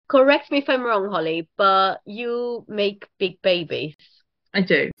Correct me if I'm wrong, Holly, but you make big babies. I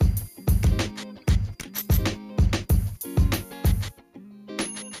do.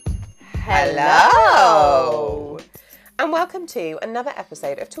 Hello! And welcome to another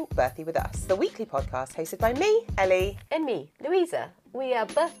episode of Talk Birthday with Us, the weekly podcast hosted by me, Ellie. And me, Louisa. We are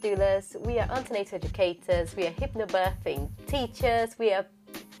birth doulas, we are antenatal educators, we are hypnobirthing teachers, we are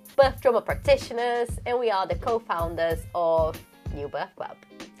birth trauma practitioners, and we are the co-founders of New Birth Club.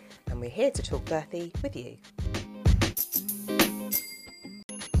 And we're here to talk birthday with you.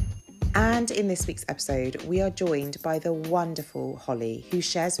 And in this week's episode, we are joined by the wonderful Holly, who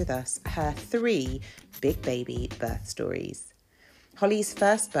shares with us her 3 big baby birth stories. Holly's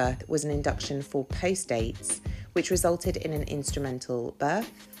first birth was an induction for post-dates, which resulted in an instrumental birth,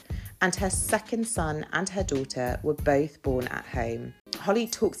 and her second son and her daughter were both born at home. Holly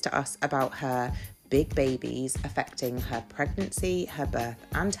talks to us about her big babies affecting her pregnancy, her birth,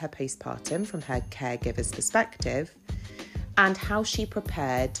 and her postpartum from her caregiver's perspective, and how she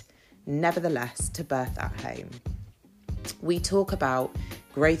prepared nevertheless to birth at home. We talk about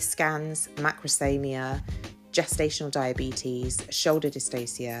growth scans, macrosomia, gestational diabetes, shoulder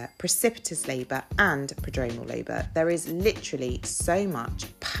dystocia, precipitous labour and prodromal labour. There is literally so much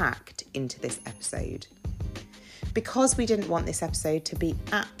packed into this episode. Because we didn't want this episode to be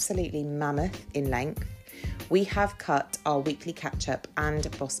absolutely mammoth in length, we have cut our weekly catch-up and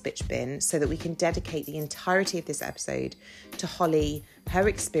boss bitch bin so that we can dedicate the entirety of this episode to Holly, her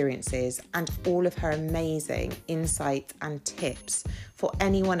experiences, and all of her amazing insights and tips for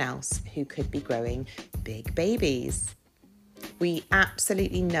anyone else who could be growing big babies. We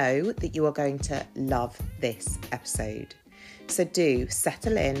absolutely know that you are going to love this episode. So do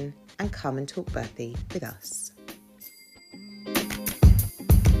settle in and come and talk birthday with us.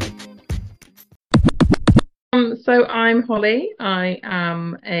 So I'm Holly. I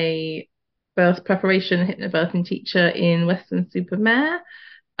am a birth preparation hypnobirthing teacher in Weston-super-Mare.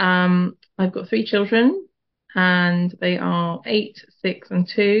 I've got 3 children and they are 8, 6 and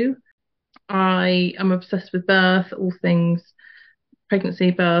 2. I am obsessed with birth, all things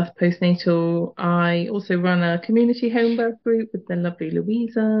pregnancy, birth, postnatal. I also run a community home birth group with the lovely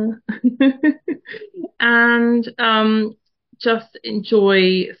Louisa. And just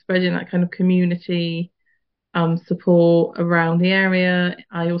enjoy spreading that kind of community support around the area.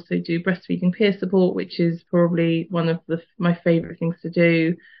 I also do breastfeeding peer support, which is probably one of my favourite things to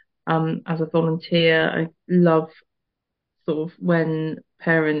do as a volunteer. I love sort of when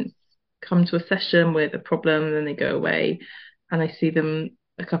parents come to a session with a problem and then they go away and I see them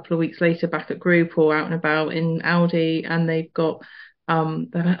a couple of weeks later back at group or out and about in Aldi and they've got they're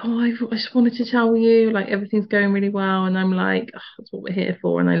like, oh, I just wanted to tell you, like, everything's going really well. And I'm like, oh, that's what we're here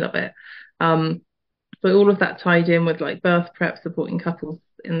for, and I love it. So all of that tied in with like birth prep, supporting couples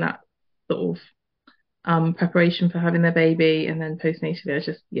in that sort of preparation for having their baby, and then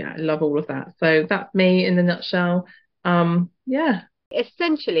postnatally, I love all of that. So that's me in a nutshell. Yeah.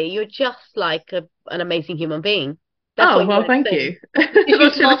 Essentially, you're just like an amazing human being. That's Oh, well, thank you.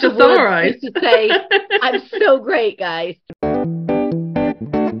 That's just just summarised. To say, I'm so great, guys.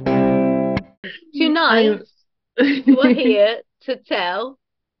 Tonight, you are here to tell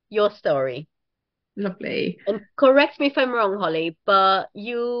your story. Lovely. And correct me if I'm wrong, Holly, but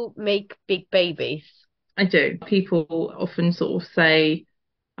you make big babies. I do. People often sort of say,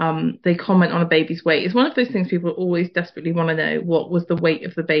 they comment on a baby's weight. It's one of those things people always desperately want to know, what was the weight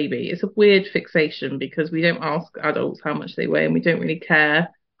of the baby? It's a weird fixation because we don't ask adults how much they weigh and we don't really care.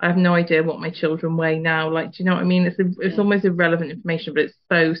 I have no idea what my children weigh now. Like, do you know what I mean? It's almost irrelevant information, but it's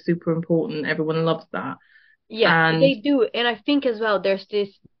so super important. Everyone loves that. Yeah, And they do. And I think as well,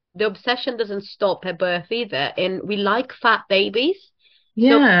 the obsession doesn't stop at birth either. And we like fat babies.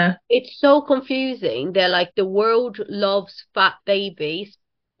 yeah. So it's so confusing. They're like, the world loves fat babies,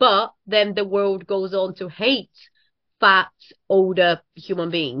 but then the world goes on to hate fat, older human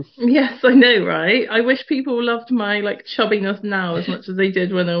beings. Yes, I know, right? I wish people loved my like chubbiness now as much as they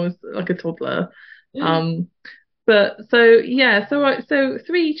did when I was like a toddler. But so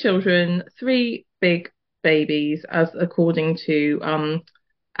 3 children, 3 big babies, as according to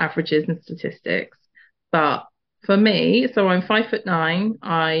averages and statistics. But for me, so I'm 5'9".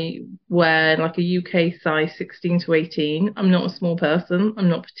 I wear like a UK size 16 to 18. I'm not a small person. I'm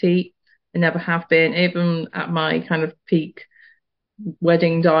not petite. I never have been. Even at my kind of peak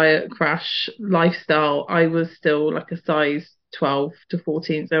wedding diet crash lifestyle, I was still like a size 12 to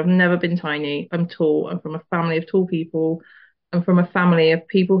 14. So I've never been tiny. I'm tall. I'm from a family of tall people. I'm from a family of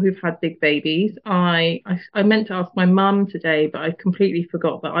people who've had big babies. I meant to ask my mum today, but I completely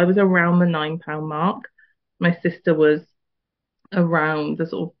forgot that I was around the £9 mark. My sister was around the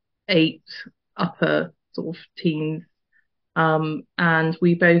sort of 8, upper sort of teens. And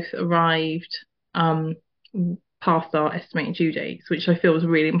we both arrived past our estimated due dates, which I feel was a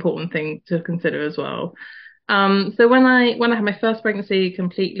really important thing to consider as well. So when I had my first pregnancy,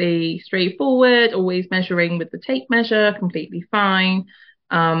 completely straightforward, always measuring with the tape measure, completely fine.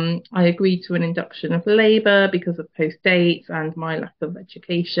 I agreed to an induction of labour because of post dates and my lack of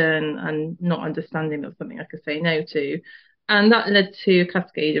education and not understanding that was something I could say no to. And that led to a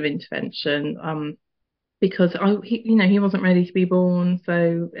cascade of intervention. Because he wasn't ready to be born,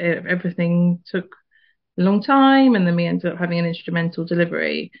 so everything took a long time, and then we ended up having an instrumental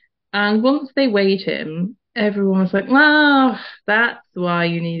delivery. And once they weighed him, everyone was like, "Well, that's why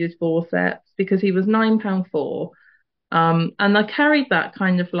you needed forceps," because he was £9.4. And I carried that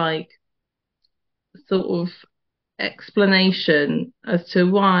kind of like sort of explanation as to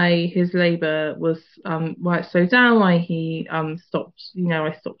why his labour was why it slowed down, why he stopped,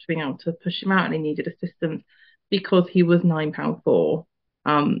 I stopped being able to push him out and he needed assistance because he was £9.4,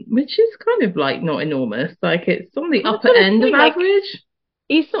 which is kind of like not enormous, like it's on the upper end of average.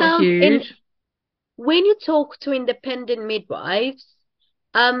 It not sounds huge. When you talk to independent midwives,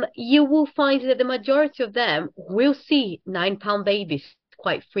 you will find that the majority of them will see £9 babies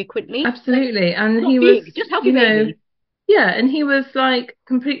quite frequently. Absolutely. And he was just healthy babies. Yeah, and he was like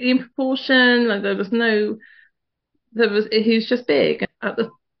completely in proportion. Like he was just big. At the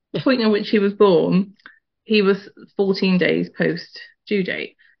point in which he was born, he was 14 days post due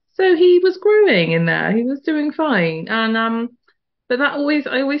date. So he was growing in there. He was doing fine. And but I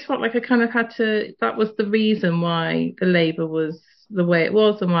always felt like I kind of had to, that was the reason why the labour was the way it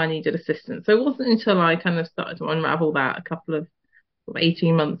was and why I needed assistance. So it wasn't until I kind of started to unravel that a couple of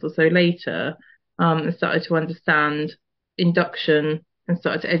 18 months or so later, and started to understand induction and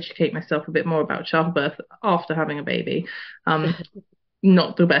started to educate myself a bit more about childbirth after having a baby.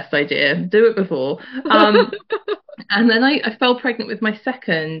 Not the best idea. Do it before. And then I fell pregnant with my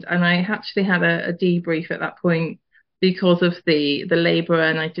second, and I actually had a debrief at that point because of the labour,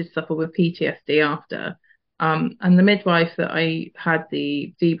 and I did suffer with PTSD after. And the midwife that I had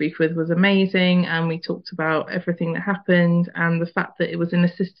the debrief with was amazing, and we talked about everything that happened and the fact that it was an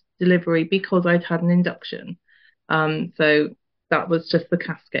assisted delivery because I'd had an induction. So that was just the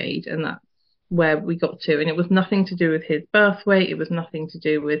cascade, and that's where we got to. And it was nothing to do with his birth weight. It was nothing to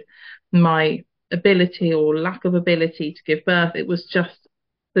do with my ability or lack of ability to give birth. It was just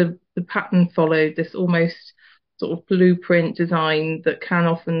the pattern followed this almost sort of blueprint design that can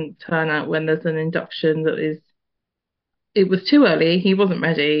often turn out when there's an induction it was too early, he wasn't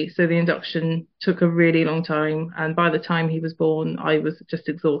ready, so the induction took a really long time, and by the time he was born I was just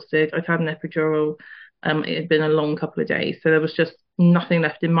exhausted. I'd had an epidural, it had been a long couple of days, so there was just nothing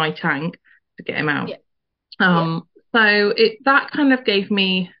left in my tank to get him out. So that kind of gave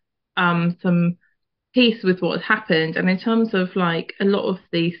me some peace with what had happened. And in terms of like a lot of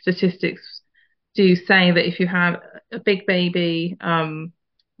the statistics do say that if you have a big baby,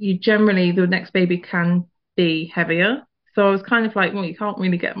 you generally, the next baby can be heavier. So I was kind of like, well, you can't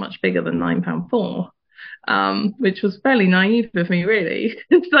really get much bigger than £9.4, which was fairly naive of me, really.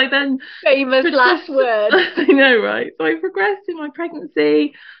 So I then famous last word. I know, right? So I progressed in my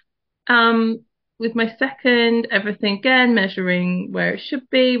pregnancy. With my second, everything again measuring where it should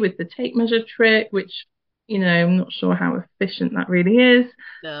be with the tape measure trick, which, I'm not sure how efficient that really is.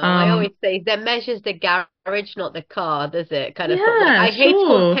 No, I always say that measures the garage, not the car, does it? Kind of Yeah, like, I hate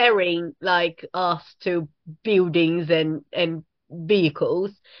sure. comparing like us to buildings and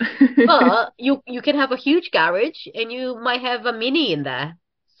vehicles, but you can have a huge garage and you might have a mini in there.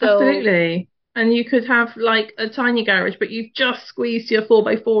 So absolutely. And you could have like a tiny garage, but you've just squeezed your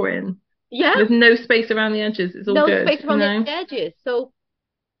 4x4 in. Yeah. With no space around the edges. It's all no good. No space around the edges. So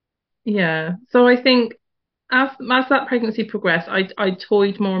yeah. So I think as that pregnancy progressed, I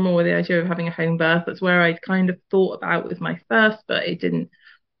toyed more and more with the idea of having a home birth. That's where I kind of thought about with my first, but it didn't.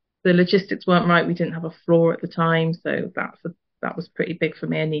 The logistics weren't right. We didn't have a floor at the time, so that was pretty big for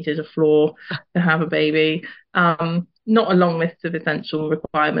me. I needed a floor to have a baby. Not a long list of essential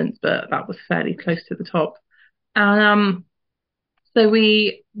requirements, but that was fairly close to the top. And so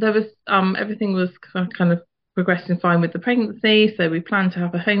everything was kind of progressing fine with the pregnancy. So we planned to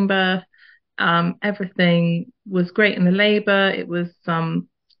have a home birth. Everything was great in the labour. It was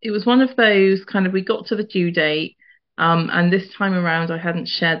one of those kind of, we got to the due date. And this time around, I hadn't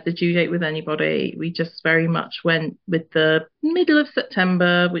shared the due date with anybody. We just very much went with the middle of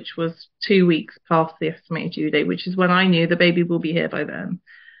September, which was 2 weeks past the estimated due date, which is when I knew the baby will be here by then.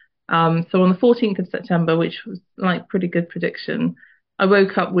 So on the 14th of September, which was like pretty good prediction, I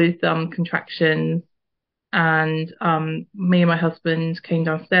woke up with contractions And me and my husband came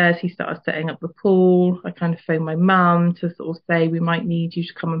downstairs. He started setting up the pool. I kind of phoned my mum to sort of say, we might need you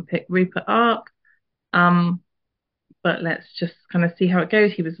to come and pick Rupert up. But let's just kind of see how it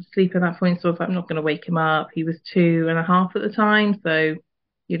goes. He was asleep at that point, so I was like, I'm not going to wake him up. He was 2.5 at the time, so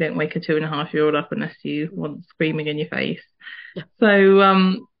you don't wake a 2.5-year-old up unless you want screaming in your face.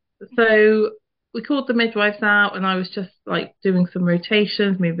 So we called the midwives out, and I was just like doing some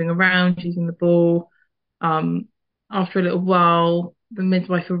rotations, moving around, using the ball. After a little while, the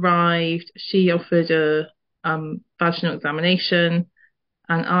midwife arrived. She offered a vaginal examination,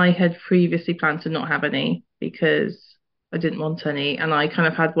 and I had previously planned to not have any because I didn't want any. And I kind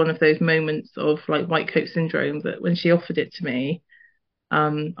of had one of those moments of like white coat syndrome that when she offered it to me, I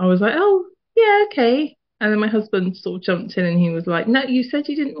was like, oh, yeah, okay. And then my husband sort of jumped in and he was like, no, you said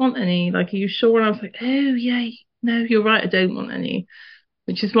you didn't want any. Like, are you sure? And I was like, oh, yeah, no, you're right. I don't want any.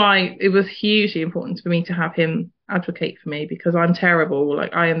 Which is why it was hugely important for me to have him advocate for me, because I'm terrible.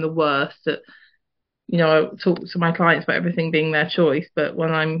 Like, I am the worst at, I talk to my clients about everything being their choice. But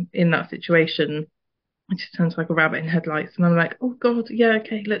when I'm in that situation, I just turn like a rabbit in headlights, and I'm like, oh God, yeah,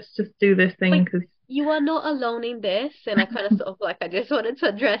 okay, let's just do this thing. Because you are not alone in this, and I kind of sort of like, I just wanted to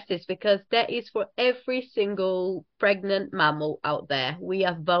address this because that is for every single pregnant mammal out there. We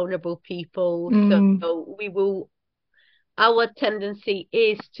are vulnerable people, so our tendency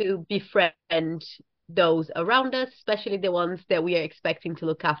is to befriend those around us, especially the ones that we are expecting to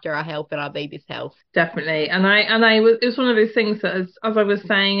look after our health and our baby's health. Definitely. And it was one of those things that as I was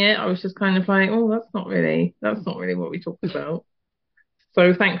saying it, I was just kind of like, oh, that's not really what we talked about.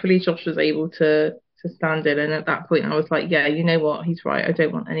 So thankfully Josh was able to stand in, and at that point I was like, yeah, you know what, he's right, I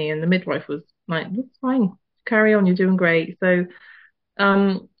don't want any. And the midwife was like, that's fine, carry on, you're doing great. So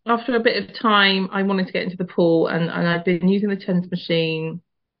after a bit of time, I wanted to get into the pool, and I'd been using the TENS machine.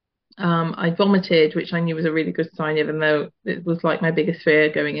 I vomited, which I knew was a really good sign, even though it was like my biggest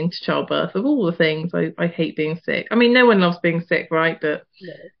fear going into childbirth. Of all the things, I hate being sick. I mean, no one loves being sick, right? But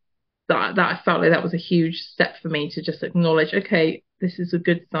no. that I felt like that was a huge step for me to just acknowledge, okay, this is a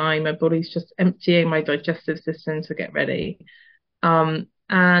good sign. My body's just emptying my digestive system to get ready.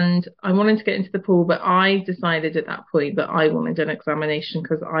 And I wanted to get into the pool, but I decided at that point that I wanted an examination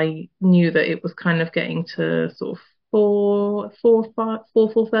because I knew that it was kind of getting to sort of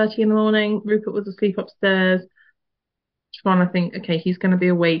 4:30 in the morning. Rupert was asleep upstairs. Trying to think, okay, he's going to be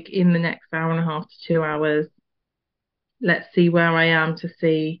awake in the next hour and a half to 2 hours. Let's see where I am to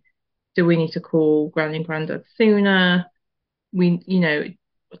see, do we need to call Granny and Grandad sooner? We,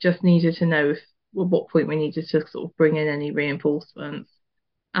 just needed to know at what point we needed to sort of bring in any reinforcements.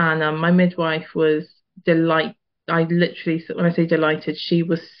 And my midwife was delighted. I literally, when I say delighted, she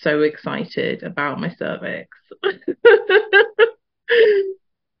was so excited about my cervix.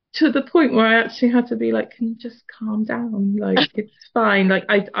 To the point where I actually had to be like, can you just calm down? Like, it's fine. Like,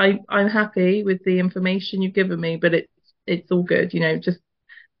 I'm happy with the information you've given me, but it's all good, just,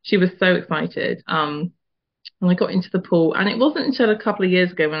 she was so excited. And I got into the pool, and it wasn't until a couple of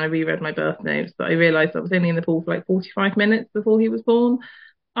years ago when I reread my birth notes that I realised I was only in the pool for like 45 minutes before he was born.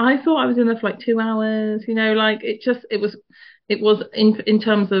 I thought I was in there for like 2 hours, like it was in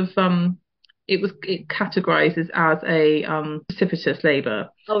terms of it categorizes as a precipitous labor.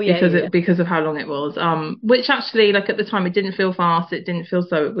 Oh yeah, because of how long it was, which actually, like, at the time, it didn't feel fast, it didn't feel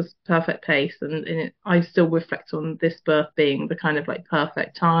slow, it was perfect pace. And I still reflect on this birth being the kind of like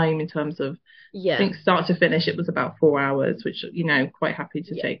perfect time in terms of, I think start to finish it was about 4 hours, which, quite happy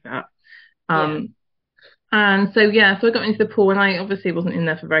to take that. And so I got into the pool, and I obviously wasn't in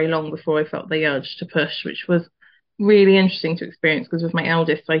there for very long before I felt the urge to push, which was really interesting to experience because with my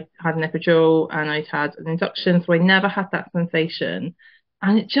eldest, I had an epidural and I'd had an induction, so I never had that sensation.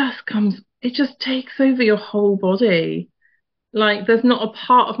 And it just takes over your whole body. Like, there's not a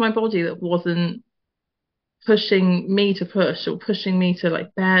part of my body that wasn't pushing me to push or pushing me to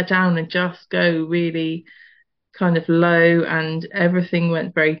like bear down and just go really kind of low, and everything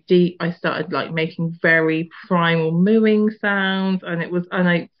went very deep. I started like making very primal mooing sounds, and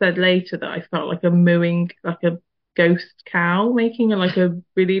I said later that I felt like a mooing, like a ghost cow making like a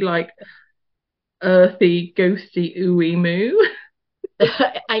really like earthy, ghosty, ooey moo.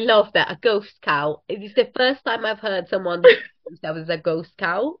 I love that, a ghost cow. It is the first time I've heard someone that was a ghost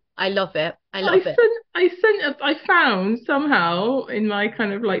cow. I love it. I found somehow in my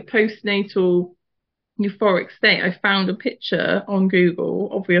kind of like postnatal euphoric state, I found a picture on Google,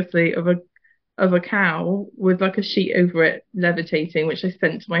 obviously, of a cow with like a sheet over it levitating, which I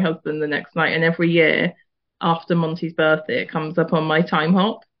sent to my husband the next night. And every year after Monty's birthday, it comes up on my time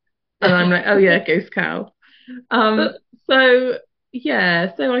hop, and I'm like, oh yeah, ghost cow. So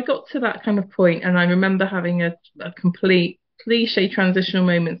yeah, so I got to that kind of point, and I remember having a complete cliche transitional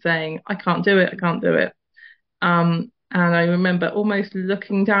moment saying, I can't do it, I can't do it. And I remember almost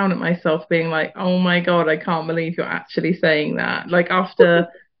looking down at myself, being like, oh my God, I can't believe you're actually saying that. Like, after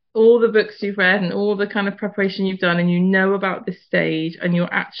all the books you've read and all the kind of preparation you've done, and you know about this stage, and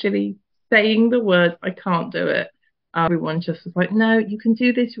you're actually saying the words, I can't do it. Everyone just was like, no, you can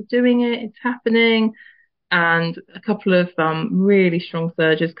do this, you're doing it, it's happening. And a couple of really strong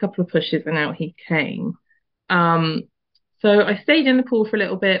surges, a couple of pushes, and out he came. Um, so I stayed in the pool for a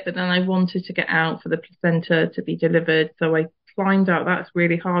little bit, but then I wanted to get out for the placenta to be delivered. So I climbed out. That's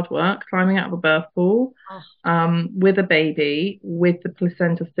really hard work, climbing out of a birth pool, with a baby, with the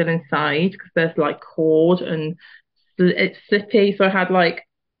placenta still inside, because there's like cord and it's slippy. So I had like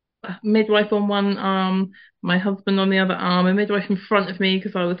a midwife on one arm, my husband on the other arm, a midwife in front of me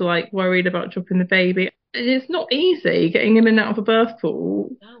because I was like worried about dropping the baby. It's not easy getting in and out of a birth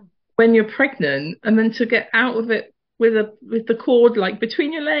pool when you're pregnant, and then to get out of it with the cord like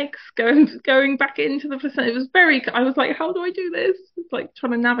between your legs, going back into the placenta. It was very. I was like, how do I do this? It's like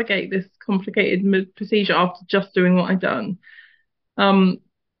trying to navigate this complicated procedure after just doing what I'd done. So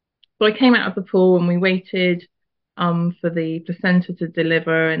I came out of the pool and we waited for the placenta to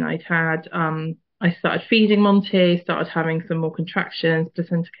deliver, and I started feeding Monty, started having some more contractions,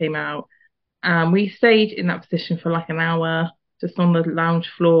 placenta came out. We stayed in that position for like an hour, just on the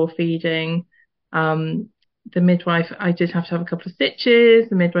lounge floor feeding. The midwife, I did have to have a couple of stitches.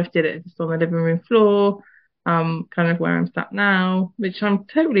 The midwife did it just on the living room floor, kind of where I'm sat now, which I'm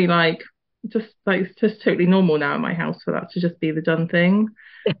totally it's just totally normal now in my house for that to just be the done thing.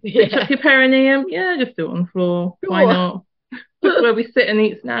 Stitch up your perineum, yeah, just do it on the floor. Sure. Why not? Just where we sit and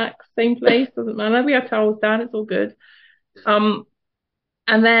eat snacks, same place, doesn't matter. We have towels down, it's all good. And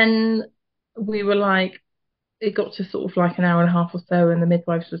then we were like, it got to sort of like an hour and a half or so, and the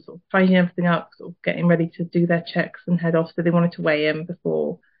midwives were sort of tidying everything up, sort of getting ready to do their checks and head off. So they wanted to weigh him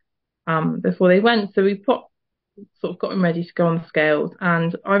before they went. So we sort of got him ready to go on the scales.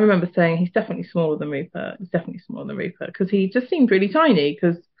 And I remember saying, he's definitely smaller than Rupert. He's definitely smaller than Rupert, because he just seemed really tiny.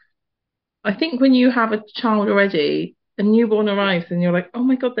 Because I think when you have a child already, a newborn arrives and you're like, oh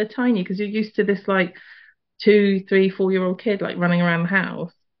my God, they're tiny, because you're used to this like 2, 3, 4-year-old kid like running around the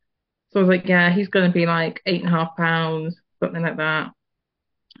house. So I was like, yeah, he's going to be like 8.5 pounds, something like that.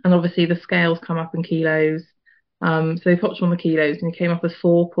 And obviously the scales come up in kilos. So they popped on the kilos and he came up as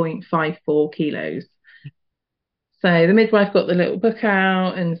 4.54 kilos. So the midwife got the little book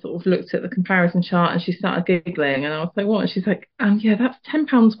out and sort of looked at the comparison chart, and she started giggling. And I was like, what? And she's like, yeah, that's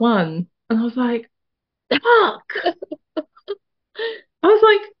 £10 one. And I was like, fuck. I was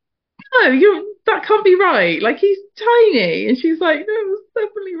like, no, that can't be right. Like, he's tiny. And she's like, no, that's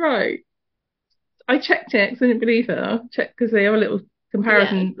definitely right. I checked it because I didn't believe her. Checked because they have a little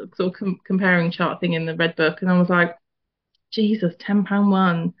comparison, sort of comparing chart thing in the red book. And I was like, Jesus, £10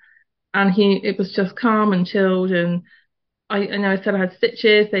 one. And it was just calm and chilled. And I know I said I had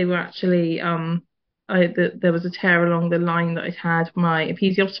stitches. They were actually, there was a tear along the line that I'd had my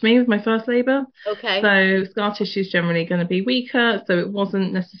episiotomy with my first labour. Okay. So scar tissue is generally going to be weaker. So it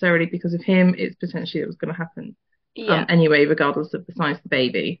wasn't necessarily because of him. It's potentially it was going to happen anyway, regardless of the size of the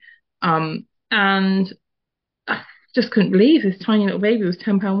baby. And I just couldn't believe this tiny little baby was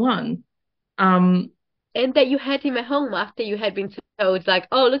 £10 one. And that you had him at home after you had been told, like,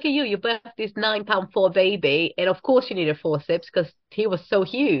 oh, look at you birthed this £9.4 baby, and of course you needed forceps because he was so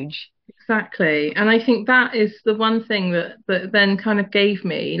huge. Exactly. And I think that is the one thing that then kind of gave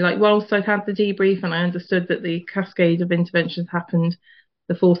me, like, whilst I'd had the debrief and I understood that the cascade of interventions happened,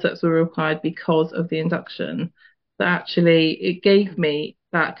 the forceps were required because of the induction, that actually it gave me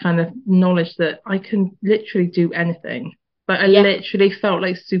that kind of knowledge that I can literally do anything. But I literally felt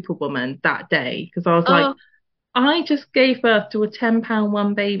like Superwoman that day, because I was like, I just gave birth to a £10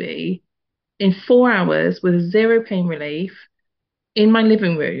 one baby in 4 hours with zero pain relief in my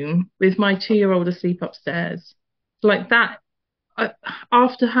living room with my 2-year-old asleep upstairs. Like that,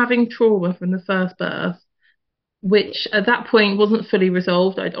 after having trauma from the first birth, which at that point wasn't fully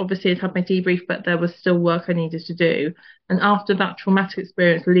resolved. I'd obviously had my debrief, but there was still work I needed to do. And after that traumatic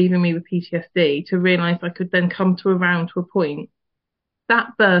experience leaving me with PTSD, to realise I could then come to a point,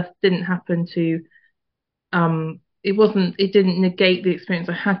 that birth didn't happen to, it didn't negate the experience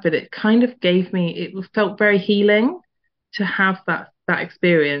I had, but it kind of gave me, it felt very healing to have that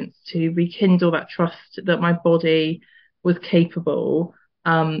experience, to rekindle that trust that my body was capable,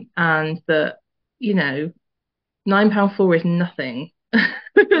 and that, £9.4 is nothing.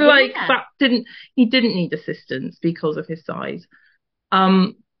 Like he didn't need assistance because of his size.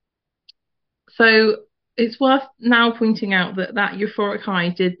 So it's worth now pointing out that that euphoric high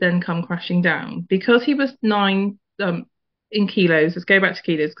did then come crashing down because he was 9 in kilos. Let's go back to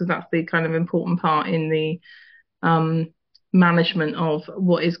kilos because that's the kind of important part in the um, management of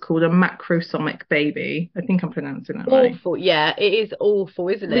what is called a macrosomic baby. I think I'm pronouncing that right. Awful. Yeah, it is awful,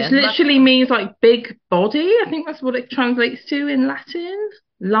 isn't Which it? literally means like big body. I think that's what it translates to in Latin.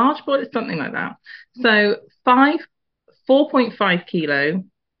 Large body, something like that. So 4.5 kilo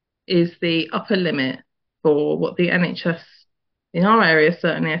is the upper limit for what the NHS in our area,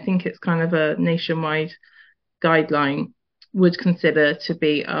 certainly, I think it's kind of a nationwide guideline, would consider to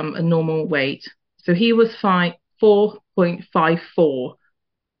be a normal weight. So he was 4.54.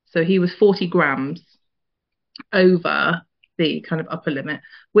 So he was 40 grams over the kind of upper limit,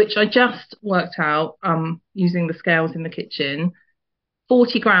 which I just worked out using the scales in the kitchen.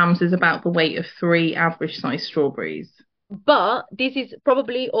 40 grams is about the weight of 3 average size strawberries. But this is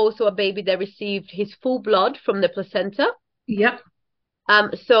probably also a baby that received his full blood from the placenta. Yep.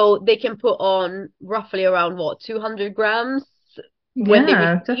 So they can put on roughly around 200 grams when they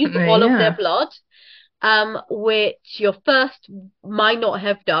receive all of their blood. Which your first might not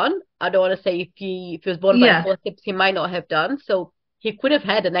have done. I don't want to say if he was born by forceps, he might not have done. So he could have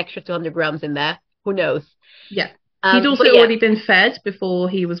had an extra 200 grams in there. Who knows? Yeah. He'd also already been fed before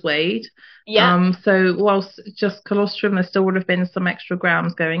he was weighed. Yeah. So whilst just colostrum, there still would have been some extra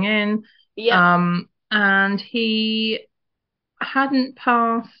grams going in. Yeah. And he hadn't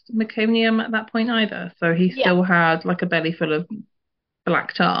passed meconium at that point either. So he still had like a belly full of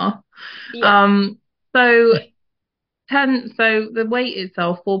black tar. Yeah. So the weight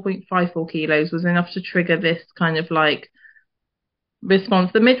itself, 4.54 kilos, was enough to trigger this kind of like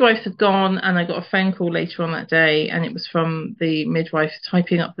response. The midwives had gone, and I got a phone call later on that day, and it was from the midwife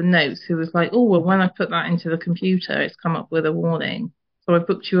typing up the notes, who was like, oh, well, when I put that into the computer, it's come up with a warning. So I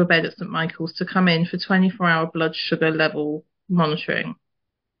booked you a bed at St. Michael's to come in for 24-hour blood sugar level monitoring.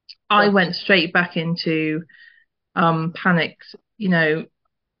 I went straight back into panicked,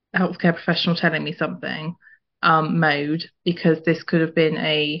 healthcare professional telling me something mode, because this could have been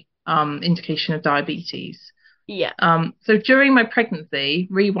a indication of diabetes. Yeah. So during my pregnancy,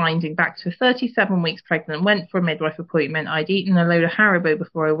 rewinding back to 37 weeks pregnant, went for a midwife appointment. I'd eaten a load of Haribo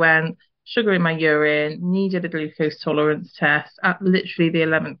before I went, sugar in my urine, needed a glucose tolerance test at literally the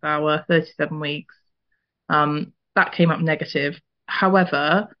 11th hour, 37 weeks. That came up negative.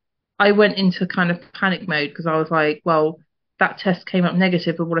 However, I went into kind of panic mode because I was like, well, that test came up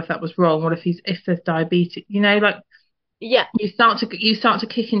negative, but what if that was wrong? What if there's diabetes? Yeah. You start to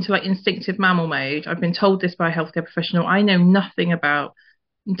kick into like instinctive mammal mode. I've been told this by a healthcare professional. I know nothing about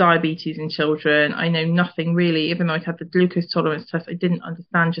diabetes in children. I know nothing really, even though I had the glucose tolerance test, I didn't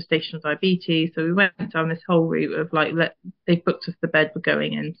understand gestational diabetes. So we went down this whole route of like, they booked us the bed, we're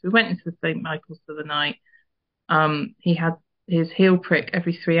going in. So we went into St. Michael's for the night. He had his heel prick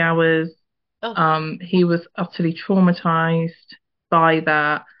every 3 hours. He was utterly traumatized by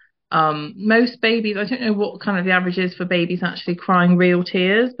that. Most babies, I don't know what kind of the average is for babies actually crying real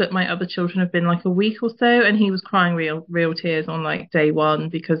tears, but my other children have been like a week or so, and he was crying real tears on like day 1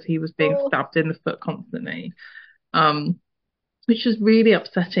 because he was being stabbed in the foot constantly. Which was really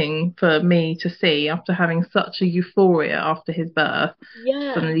upsetting for me to see after having such a euphoria after his birth.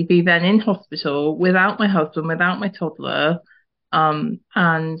 Yeah. Suddenly be then in hospital without my husband, without my toddler, and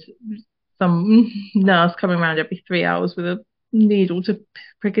some nurse coming around every 3 hours with a needle to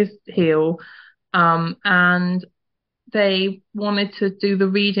prick his heel. And they wanted to do the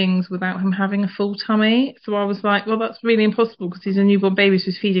readings without him having a full tummy. So I was like, well, that's really impossible because he's a newborn baby, so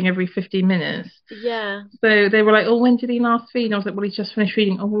he's feeding every 15 minutes. Yeah. So they were like, oh, when did he last feed? And I was like, well, he's just finished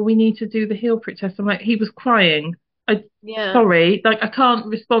feeding. Oh, well, we need to do the heel prick test. I'm like, he was crying. Sorry, like I can't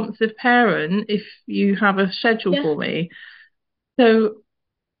responsive parent if you have a schedule for me. So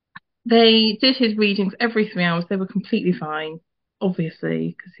they did his readings every 3 hours. They were completely fine,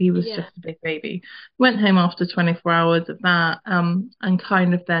 obviously, because he was just a big baby. Went home after 24 hours of that, and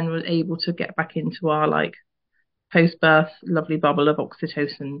kind of then was able to get back into our like post-birth lovely bubble of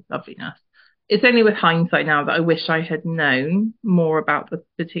oxytocin loveliness. It's only with hindsight now that I wish I had known more about that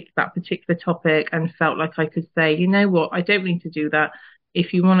particular topic and felt like I could say, you know what, I don't need to do that.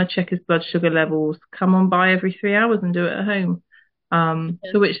 If you want to check his blood sugar levels, come on by every 3 hours and do it at home.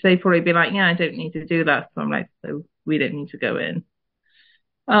 To which they'd probably be like, yeah, I don't need to do that. So I'm like, so we don't need to go in.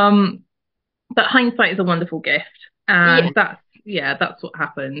 But hindsight is a wonderful gift. And that's what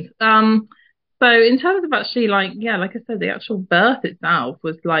happened. So in terms of actually like I said, the actual birth itself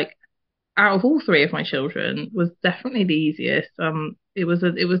was like, out of all 3 of my children, was definitely the easiest. It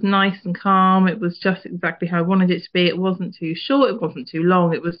was nice and calm. It was just exactly how I wanted it to be. It wasn't too short. It wasn't too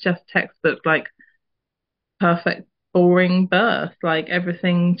long. It was just textbook, like perfect, boring birth. Like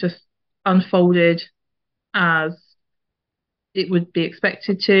everything just unfolded as it would be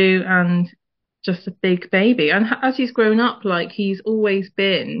expected to, and just a big baby. And as he's grown up, like he's always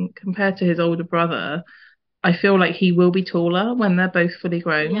been, compared to his older brother, I feel like he will be taller when they're both fully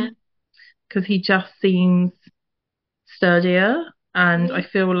grown, because he just seems sturdier. And I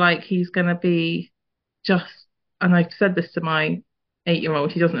feel like he's going to be just, and I've said this to my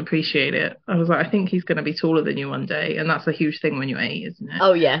 8-year-old, he doesn't appreciate it. I was like, I think he's going to be taller than you one day. And that's a huge thing when you're 8, isn't it?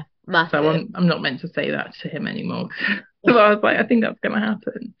 Oh, yeah. Massive. So I'm not meant to say that to him anymore. So I was like, I think that's going to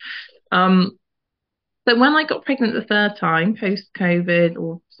happen. So when I got pregnant the third time, post-COVID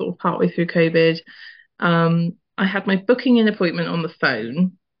or sort of partway through COVID, I had my booking in appointment on the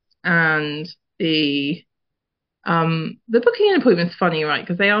phone, and the booking in appointment's funny, right?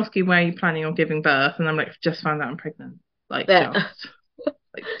 Because they ask you where you're planning on giving birth, and I'm like, just found out I'm pregnant, just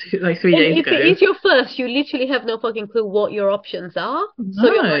like 3 days ago. If it is your first, you literally have no fucking clue what your options are. No.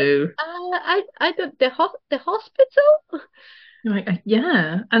 So you're like, I don't, the hospital. Like,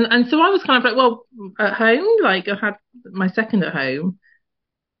 yeah, and so I was kind of like, well, at home, like I had my second at home,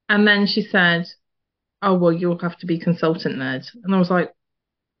 and then she said, oh, well, you'll have to be consultant led, and I was like,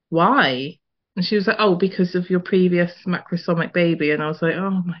 why? And she was like, oh, because of your previous macrosomic baby, and I was like,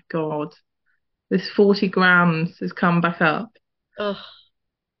 oh my God, this 40 grams has come back up. Ugh.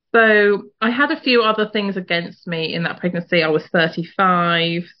 So I had a few other things against me in that pregnancy. I was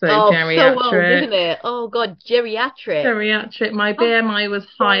 35, so geriatric. So old, isn't it? Oh God, geriatric. Geriatric. My BMI was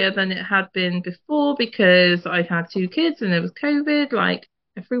higher than it had been before because I'd had 2 kids and there was COVID. Like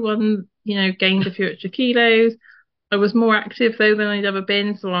everyone, gained a few extra kilos. I was more active though than I'd ever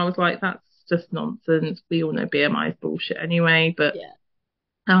been, so I was like, that's just nonsense. We all know BMI is bullshit anyway, but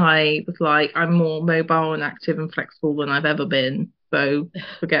I was like, I'm more mobile and active and flexible than I've ever been. So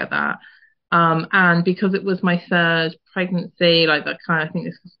forget that. And because it was my third pregnancy, like that I think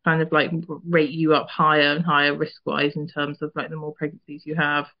this was kind of like rate you up higher and higher risk wise in terms of like the more pregnancies you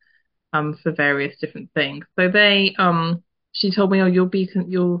have, for various different things. So she told me, oh, you'll be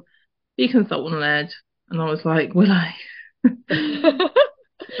consultant led, and I was like, will I?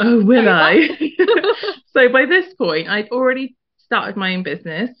 Oh, will I? So by this point, I'd already started my own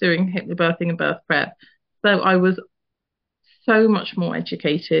business doing hypnobirthing and birth prep. So I was so much more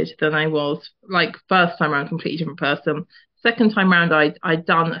educated than I was, like first time around, completely different person. Second time round, I'd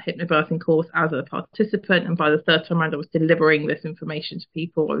done a hypnobirthing course as a participant, and by the third time round, I was delivering this information to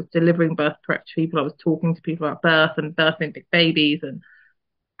people. I was delivering birth prep to people. I was talking to people about birth and birthing big babies and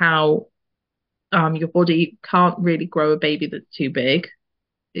how your body can't really grow a baby that's too big.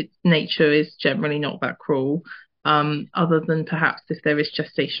 Its nature is generally not that cruel, other than perhaps if there is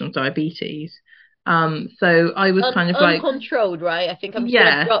gestational diabetes. So I was kind of like uncontrolled, right? I think I'm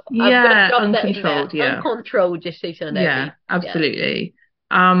uncontrolled, uncontrolled gestational diabetes. Yeah, absolutely.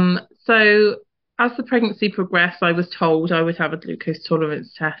 So as the pregnancy progressed, I was told I would have a glucose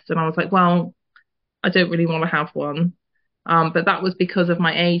tolerance test, and I was like, well, I don't really want to have one. But that was because of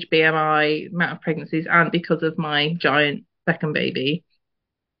my age, BMI, amount of pregnancies, and because of my giant second baby.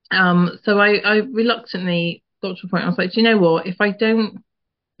 So I reluctantly got to a point. I was like, do you know what? If I don't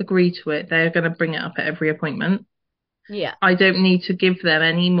agree to it, they're going to bring it up at every appointment. Yeah. I don't need to give them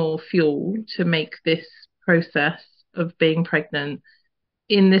any more fuel to make this process of being pregnant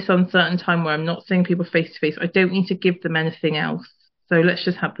in this uncertain time where I'm not seeing people face to face. I don't need to give them anything else. So let's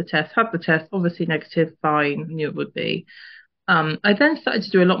just have the test. Had the test, obviously negative, fine, knew it would be. I then started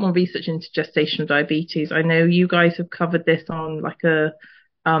to do a lot more research into gestational diabetes. I know you guys have covered this on like a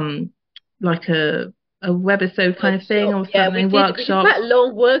webisode kind of thing or something, workshop. We did quite a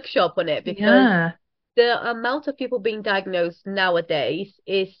long workshop on it because the amount of people being diagnosed nowadays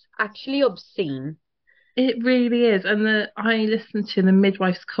is actually obscene. It really is. And I listened to the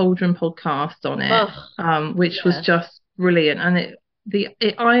Midwife's Cauldron podcast on it, which was just brilliant. And it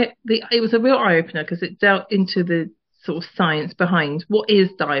was a real eye opener because it dealt into the sort of science behind what is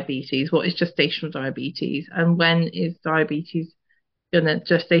diabetes, what is gestational diabetes, and when is gestational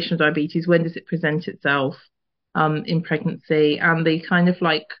diabetes, when does it present itself in pregnancy, and the kind of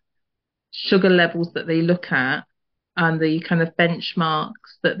like sugar levels that they look at and the kind of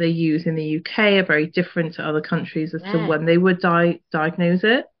benchmarks that they use in the UK are very different to other countries as to when they would diagnose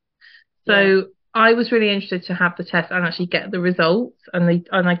it. So I was really interested to have the test and actually get the results, and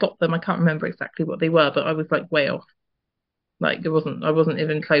I got them. I can't remember exactly what they were, but I was like way off. Like I wasn't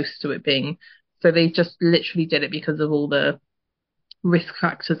even close to it being. So they just literally did it because of all the risk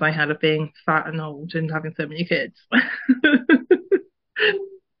factors I had of being fat and old and having so many kids.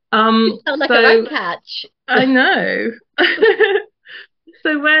 You sound like a rat catch. I know.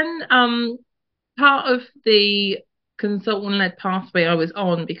 So when part of the consultant-led pathway I was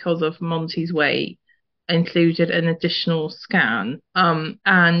on because of Monty's weight included an additional scan.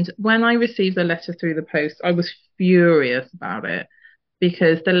 And when I received the letter through the post, I was furious about it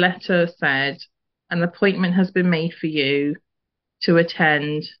because the letter said, an appointment has been made for you to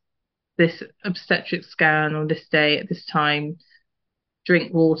attend this obstetric scan on this day at this time.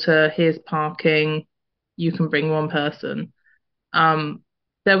 Drink water, here's parking, you can bring one person.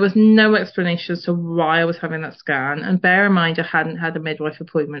 There was no explanation as to why I was having that scan. And bear in mind, I hadn't had a midwife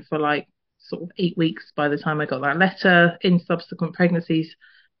appointment for like sort of 8 weeks by the time I got that letter. In subsequent pregnancies,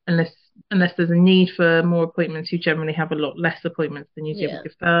 unless there's a need for more appointments, you generally have a lot less appointments than you did with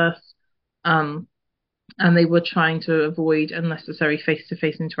your first. And they were trying to avoid unnecessary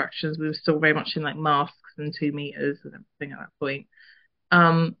face-to-face interactions. We were still very much in like masks and 2 meters and everything at that point.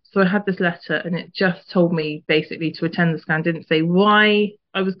 So I had this letter and it just told me basically to attend the scan. It didn't say why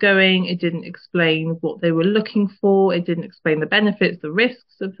I was going. It didn't explain what they were looking for. It didn't explain the benefits, the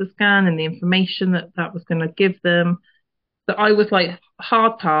risks of the scan and the information that that was going to give them. So I was like,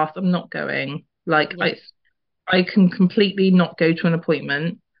 hard pass, I'm not going. Like, I can completely not go to an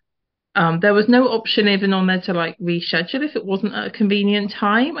appointment. There was no option even on there to like reschedule if it wasn't at a convenient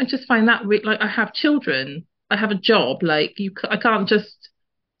time. I just find that like, I have children, I have a job, like I can't just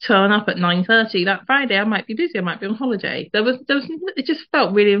turn up at 9:30 that Friday. I might be busy, I might be on holiday. It just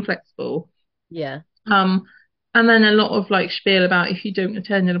felt really inflexible. And then a lot of like spiel about if you don't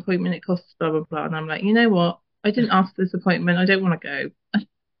attend an appointment it costs blah blah blah, and I'm like, you know what, I didn't ask for this appointment, I don't want to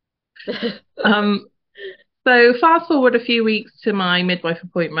go. So fast forward a few weeks to my midwife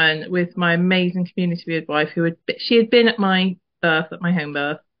appointment with my amazing community midwife she had been at my birth, at my home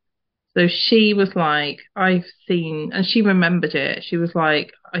birth. So she was like, I've seen, and she remembered it. She was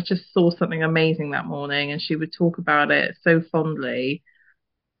like, I just saw something amazing that morning, and she would talk about it so fondly.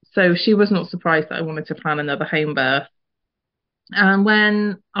 So she was not surprised that I wanted to plan another home birth. And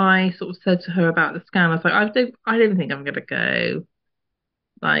when I sort of said to her about the scan, I was like, I don't think I'm going to go.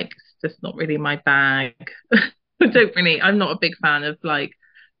 Like, it's just not really my bag. I'm not a big fan of like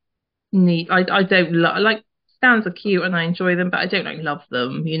I don't like scans are cute and I enjoy them, but I don't like love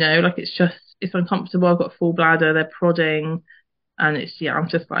them, you know, like it's uncomfortable. I've got a full bladder, they're prodding, and I'm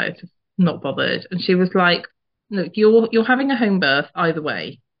just like, just not bothered. And she was like, look, you're having a home birth either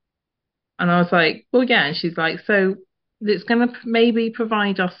way. And I was like, well, yeah. And she's like, so it's going to maybe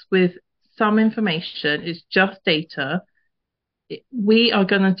provide us with some information. It's just data. We are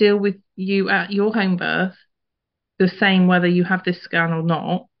going to deal with you at your home birth the same whether you have this scan or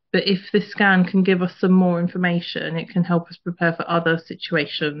not. But if this scan can give us some more information, it can help us prepare for other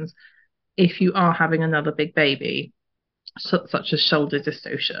situations if you are having another big baby, such as shoulder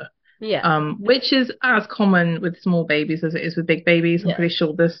dystocia. Which is as common with small babies as it is with big babies. I'm pretty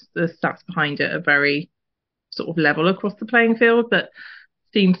sure the stats behind it are very sort of level across the playing field, but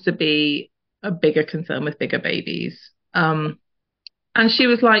seems to be a bigger concern with bigger babies. And she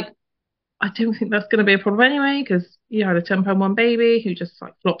was like, I don't think that's going to be a problem anyway, because you had a 10-pound baby who just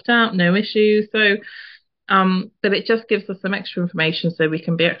like flopped out, no issues. So, but it just gives us some extra information so we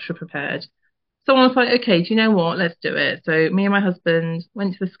can be extra prepared. So I was like, okay, do you know what? Let's do it. So me and my husband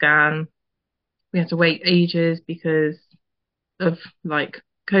went to the scan. We had to wait ages because of like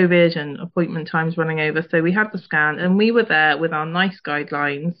COVID and appointment times running over. So we had the scan and we were there with our nice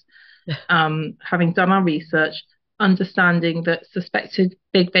guidelines, having done our research, understanding that suspected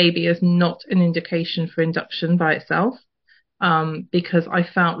big baby is not an indication for induction by itself, because I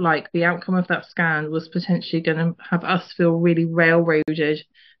felt like the outcome of that scan was potentially going to have us feel really railroaded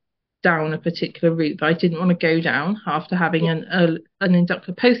down a particular route that I didn't want to go down after having a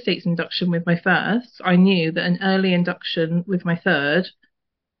post-dates induction with my first. I knew that an early induction with my third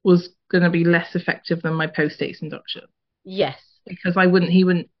was going to be less effective than my post-dates induction. Yes. Because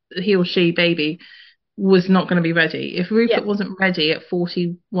he or she baby was not going to be ready. If Rupert wasn't ready at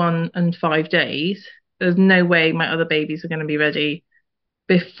 41 and 5 days, there's no way my other babies are going to be ready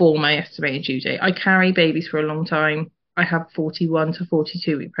before my estimated due date. I carry babies for a long time. I have 41 to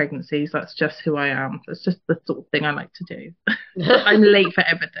 42 week pregnancies. That's just who I am. That's just the sort of thing I like to do. I'm late for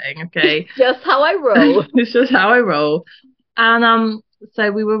everything, okay? Just how I roll. It's just how I roll. And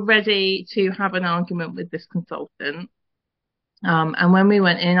so we were ready to have an argument with this consultant. And when we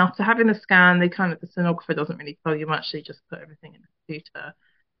went in, after having the scan, the sonographer doesn't really tell you much. They just put everything in the computer.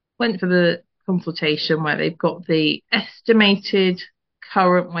 Went for the consultation where they've got the estimated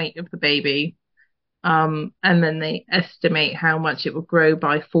current weight of the baby. And then they estimate how much it will grow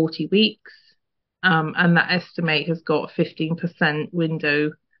by 40 weeks. And that estimate has got a 15%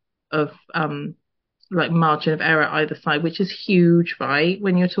 window of like margin of error either side, which is huge, right?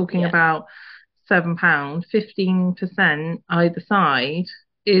 When you're talking about £7, 15% either side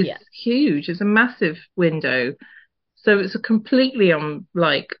is huge. It's a massive window. So it's a completely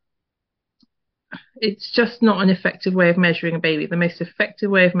it's just not an effective way of measuring a baby. The most effective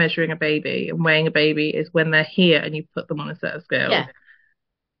way of measuring a baby and weighing a baby is when they're here and you put them on a set of scales. Yeah.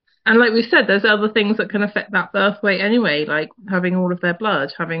 And like we said, there's other things that can affect that birth weight anyway, like having all of their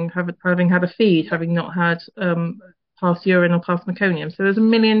blood, having had a feed, having not had past urine or past meconium. So there's a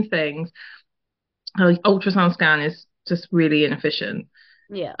million things. Ultrasound scan is just really inefficient.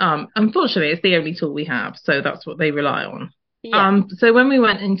 Yeah. Unfortunately, it's the only tool we have, so that's what they rely on. Yeah. So when we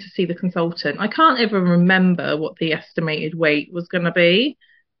went in to see the consultant, I can't even remember what the estimated weight was going to be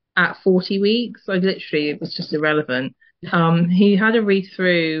at 40 weeks. It was just irrelevant. He had a read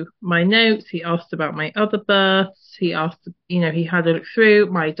through my notes. He asked about my other births. He asked, he had a look through.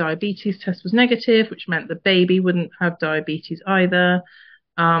 My diabetes test was negative, which meant the baby wouldn't have diabetes either.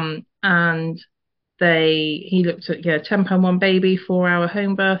 And he looked at, £10 one baby, 4-hour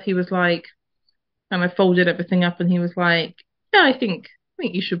home birth. He was like, and I folded everything up and he was like, yeah, I think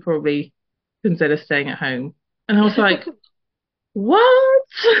you should probably consider staying at home. And I was like, what?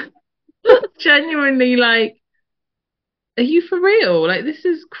 Genuinely, like, are you for real? Like, this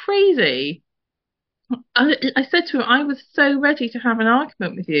is crazy. I said to him, I was so ready to have an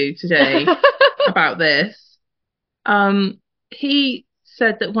argument with you today about this. He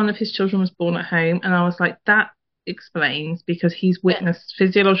said that one of his children was born at home, and I was like, that explains, because he's witnessed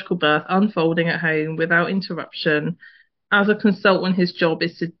physiological birth unfolding at home without interruption. As a consultant, his job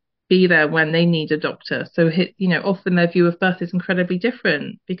is to be there when they need a doctor. So, often their view of birth is incredibly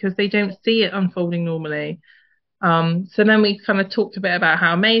different because they don't see it unfolding normally. So then we kind of talked a bit about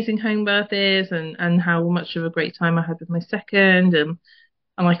how amazing home birth is and how much of a great time I had with my second. And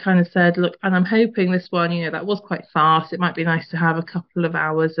I kind of said, look, and I'm hoping this one, that was quite fast. It might be nice to have a couple of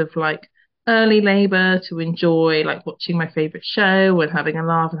hours of like early labour to enjoy, like watching my favourite show and having a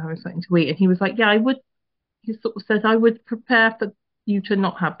laugh and having something to eat. And he was like, yeah, I would. He sort of said, I would prepare for you to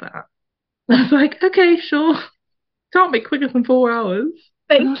not have that. And I was like, okay, sure. Can't be quicker than 4 hours.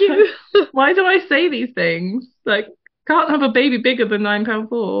 Thank you. Like, why do I say these things? Like, can't have a baby bigger than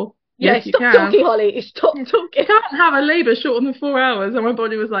 £9.4. Yeah, yes, you stop can. talking, Holly. Stop talking. Can't have a labour shorter than 4 hours. And my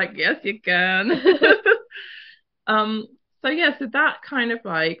body was like, yes, you can. So that kind of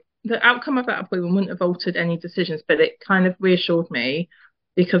like, the outcome of that appointment wouldn't have altered any decisions, but it kind of reassured me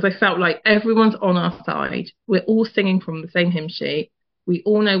because I felt like everyone's on our side. We're all singing from the same hymn sheet. We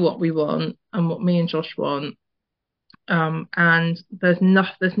all know what we want and what me and Josh want. And there's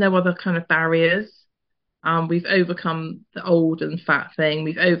no other kind of barriers. We've overcome the old and fat thing.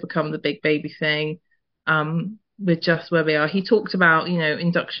 We've overcome the big baby thing. We're just where we are. He talked about,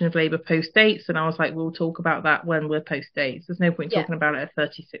 induction of labour post dates, and I was like, we'll talk about that when we're post dates. There's no point talking about it at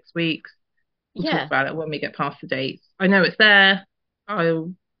 36 weeks. We'll talk about it when we get past the dates. I know it's there.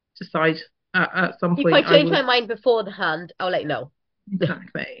 I'll decide at some point. If I change my mind beforehand, I'll let you know.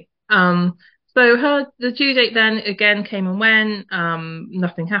 Exactly. So the due date then again came and went.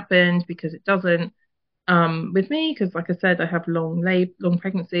 Nothing happened because it doesn't with me, because like I said, I have long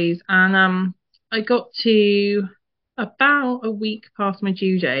pregnancies, and I got to about a week past my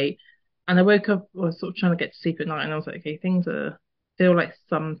due date, and I woke up, I was sort of trying to get to sleep at night, and I was like, okay, feel like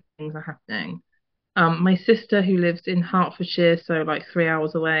some things are happening. My sister, who lives in Hertfordshire, so like 3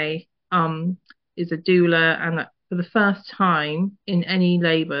 hours away, is a doula, and for the first time in any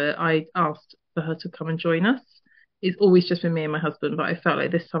labour, I asked for her to come and join us. It's always just been me and my husband, but I felt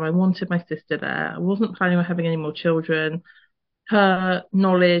like this time I wanted my sister there. I wasn't planning on having any more children. Her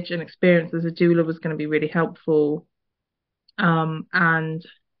knowledge and experience as a doula was going to be really helpful. And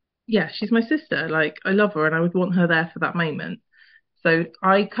yeah, she's my sister. Like, I love her and I would want her there for that moment. So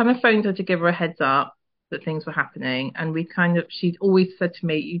I kind of phoned her to give her a heads up that things were happening. And she'd always said to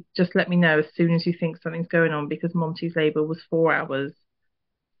me, you just let me know as soon as you think something's going on, because Monty's labour was 4 hours.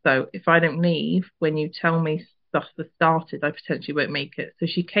 So if I don't leave when you tell me stuff that started, I potentially won't make it. So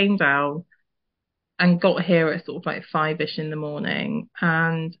she came down and got here at sort of like 5-ish in the morning,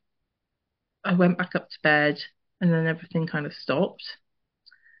 and I went back up to bed, and then everything kind of stopped,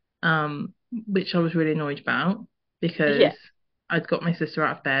 which I was really annoyed about, because I'd got my sister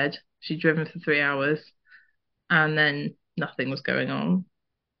out of bed, she'd driven for 3 hours, and then nothing was going on.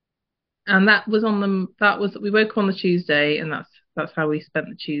 And we woke on the Tuesday, and that's how we spent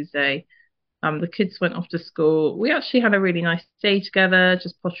the Tuesday. The kids went off to school. We actually had a really nice day together,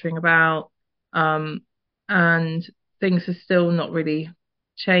 just pottering about. And things have still not really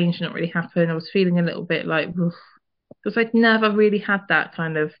changed, not really happened. I was feeling a little bit like, because I'd never really had that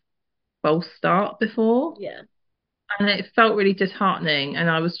kind of false start before. Yeah. And it felt really disheartening, and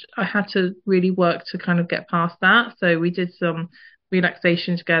I had to really work to kind of get past that. So we did some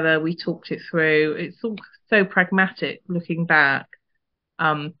relaxation together, we talked it through. It's all so pragmatic looking back.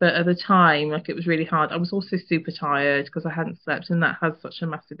 But at the time, like, it was really hard. I was also super tired because I hadn't slept, and that has such a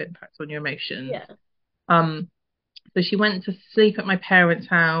massive impact on your emotions. Yeah. So she went to sleep at my parents'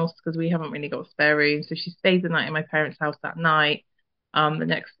 house because we haven't really got a spare room. So she stayed the night in my parents' house that night. The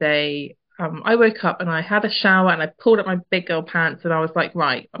next day, I woke up and I had a shower and I pulled up my big girl pants and I was like,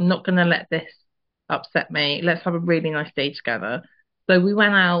 right, I'm not going to let this upset me. Let's have a really nice day together. So we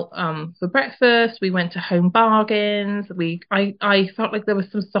went out for breakfast. We went to Home Bargains. I felt like there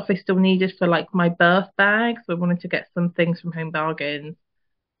was some stuff I still needed for like my birth bag, so I wanted to get some things from Home Bargains.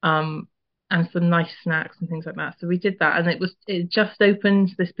 Um, and some nice snacks and things like that. So we did that, and it just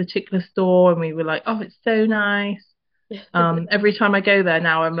opened, this particular store, and we were like, oh, it's so nice. Every time I go there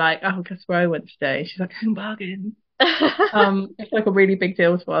now, I'm like, oh, guess where I went today? She's like, Home Bargains. It's like a really big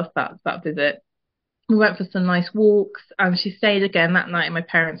deal to us, that visit. We went for some nice walks, and she stayed again that night in my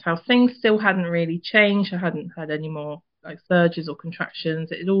parents' house. Things still hadn't really changed. I hadn't had any more like surges or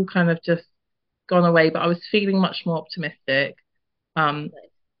contractions. It had all kind of just gone away, but I was feeling much more optimistic.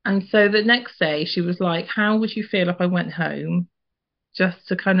 And so the next day she was like, how would you feel if I went home just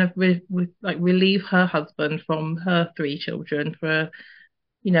to kind of relieve her husband from her 3 children for,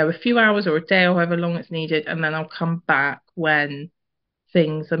 a few hours or a day or however long it's needed, and then I'll come back when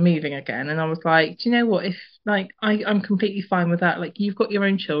things are moving again. And I was like, do you know what? If like I'm completely fine with that. Like, you've got your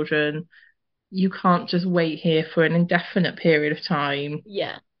own children. You can't just wait here for an indefinite period of time.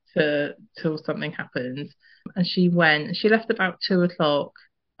 Yeah. Till something happens. And she went, and she left about 2 o'clock.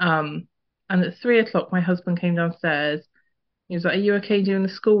 And at 3 o'clock, my husband came downstairs. He was like, "Are you okay doing the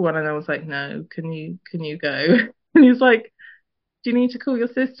school run?" And I was like, "No, can you go?" And he was like, "Do you need to call your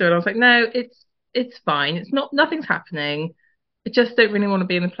sister?" And I was like, "No, it's fine. It's nothing's happening. I just don't really want to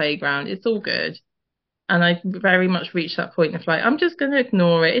be in the playground. It's all good." And I very much reached that point of like, I'm just going to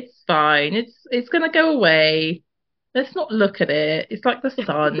ignore it. It's fine. It's going to go away. Let's not look at it. It's like the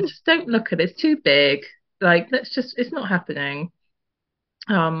sun. Just don't look at it. It's too big. Like, it's not happening.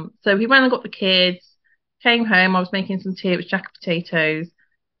 So we went and got the kids, came home. I was making some tea. It was jacket potatoes.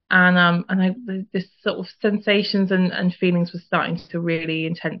 And this sort of sensations and feelings were starting to really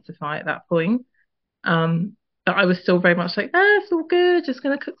intensify at that point. But I was still very much like, it's all good. Just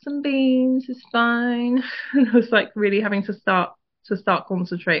gonna cook some beans. It's fine. And I was like really having to start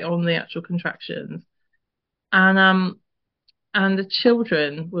concentrate on the actual contractions. And the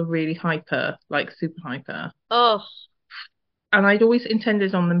children were really hyper, like super hyper. Oh. And I'd always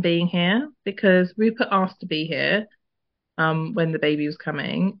intended on them being here because Rupert asked to be here when the baby was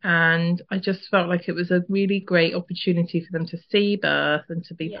coming, and I just felt like it was a really great opportunity for them to see birth and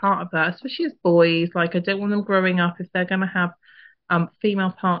to be part of that, especially as boys. Like, I don't want them growing up, if they're going to have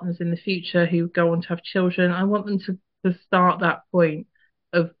female partners in the future who go on to have children, I want them to start that point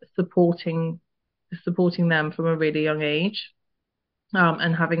of supporting them from a really young age,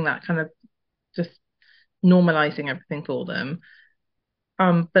 and having that kind of just normalizing everything for them.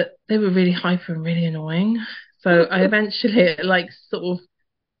 But they were really hyper and really annoying. So I eventually, like, sort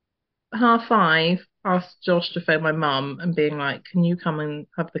of 5:30, asked Josh to phone my mum and being like, can you come and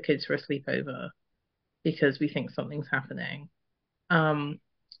have the kids for a sleepover? Because we think something's happening.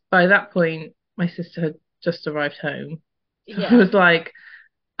 By that point, my sister had just arrived home. So I was like,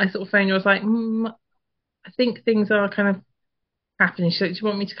 I sort of phoned her, I was like, I think things are kind of happening. She's like, do you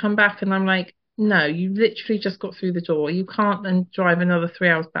want me to come back? And I'm like, no, you literally just got through the door. You can't then drive another 3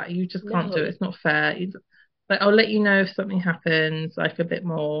 hours back. You just can't do it. It's not fair. Like, I'll let you know if something happens, like a bit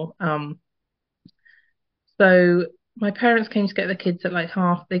more. So my parents came to get the kids at like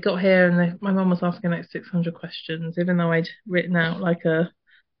half. They got here and my mum was asking like 600 questions, even though I'd written out like a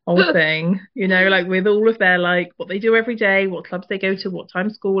whole thing, like with all of their like what they do every day, what clubs they go to, what time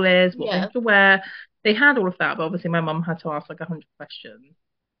school is, what they have to wear. They had all of that, but obviously my mum had to ask like 100 questions.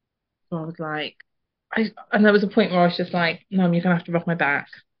 So I was like, and there was a point where I was just like, Mum, you're gonna have to rub my back.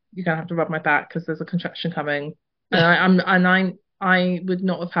 You're gonna have to rub my back because there's a contraction coming. And I would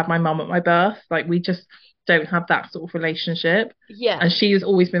not have had my mum at my birth. Like, we just don't have that sort of relationship. Yeah. And she has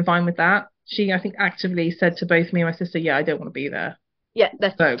always been fine with that. She, I think, actively said to both me and my sister, yeah, I don't want to be there. Yeah,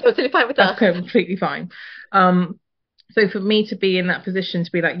 that's totally fine with us. That's completely fine. So for me to be in that position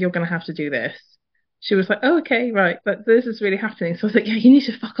to be like, you're going to have to do this, she was like, oh, okay, right, but this is really happening. So I was like, yeah, you need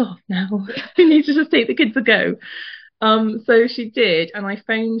to fuck off now. You need to just take the kids to go. So she did, and I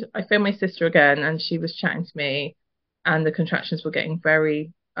phoned my sister again, and she was chatting to me, and the contractions were getting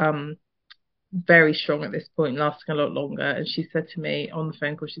very, very strong at this point, lasting a lot longer. And she said to me on the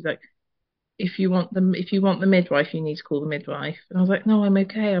phone call, she's like, if you want the midwife, you need to call the midwife. And I was like, no, I'm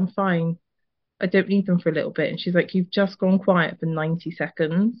okay, I'm fine. I don't need them for a little bit. And she's like, you've just gone quiet for 90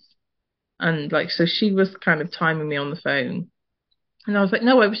 seconds. And like, so she was kind of timing me on the phone. And I was like,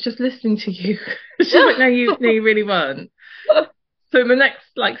 no, I was just listening to you. She's like, no, you really weren't. So the next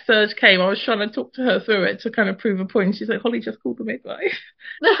like surge came. I was trying to talk to her through it to kind of prove a point. She's like, Holly, just call the midwife.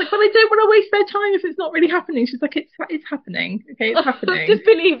 I was like, but I don't want to waste their time if it's not really happening. She's like, it's happening. Okay, it's happening. Just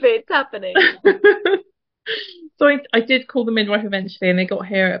believe it, it's happening. So I did call the midwife eventually, and they got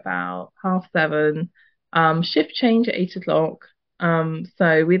here at about 7:30. Shift change at 8:00.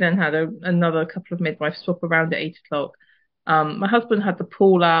 So we then had another couple of midwives swap around at 8:00. My husband had the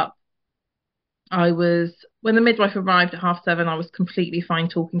pool up. When the midwife arrived at 7:30, I was completely fine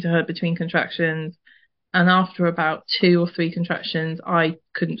talking to her between contractions. And after about 2 or 3 contractions, I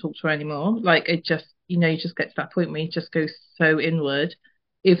couldn't talk to her anymore. Like it just, you just get to that point where you just go so inward.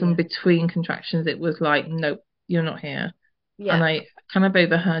 Even between contractions, it was like, nope, you're not here. Yeah. And I kind of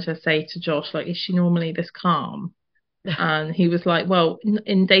overheard her say to Josh, like, is she normally this calm? And he was like, well,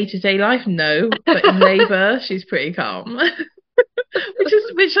 in day-to-day life, no, but in labour, she's pretty calm.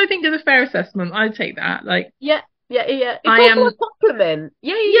 which I think is a fair assessment. I'd take that. Like, yeah. It's also a compliment.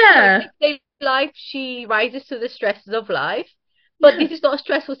 Yeah. Like, day-to-day life, she rises to the stresses of life, but this is not a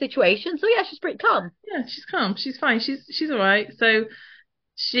stressful situation. So yeah, she's pretty calm. Yeah, she's calm. She's fine. She's all right. So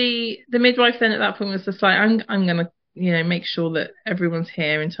the midwife then at that point was just like, I'm gonna make sure that everyone's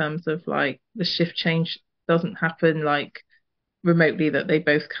here in terms of like the shift change doesn't happen like remotely, that they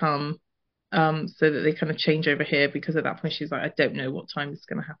both come so that they kind of change over here, because at that point she's like, I don't know what time it's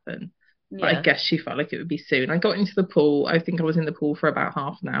going to happen. But I guess she felt like it would be soon. I got into the pool. I think I was in the pool for about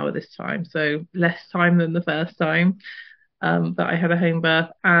half an hour this time, so less time than the first time. But I had a home birth,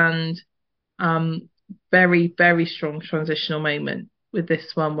 and very, very strong transitional moment with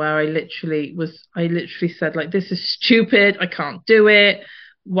this one, where I literally said, like, this is stupid. I can't do it.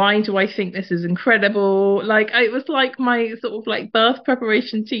 Why do I think this is incredible? Like, it was like my sort of like birth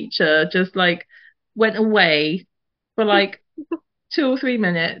preparation teacher just like went away for like 2 or 3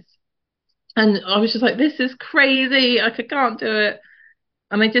 minutes. And I was just like, this is crazy. I can't do it.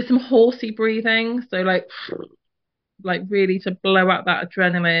 And I did some horsey breathing. So like really to blow out that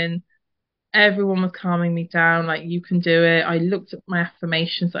adrenaline. Everyone was calming me down. Like, you can do it. I looked at my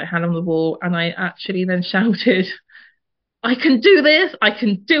affirmations that I had on the wall, and I actually then shouted, I can do this. I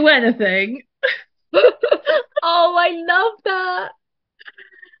can do anything. Oh, I love that.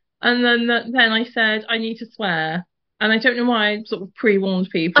 And then I said, I need to swear. And I don't know why I sort of pre-warned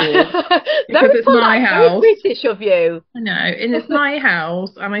people. Because it's my house. Very British of you. I know. And it's my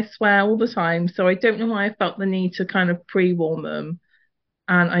house, and I swear all the time. So I don't know why I felt the need to kind of pre-warn them.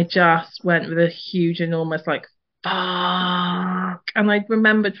 And I just went with a huge, enormous, like, fuck. And I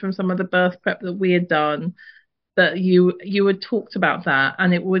remembered from some of the birth prep that we had done that you had talked about that,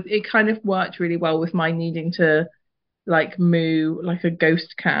 and it kind of worked really well with my needing to like moo like a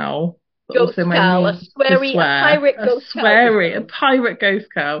ghost cow. Ghost cow, a pirate ghost cow. A pirate ghost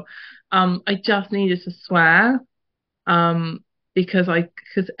cow. I just needed to swear, because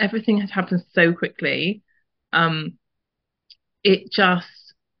everything had happened so quickly.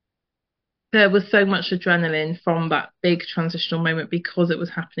 There was so much adrenaline from that big transitional moment because it was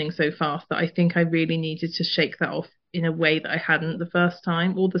happening so fast, that I think I really needed to shake that off in a way that I hadn't the first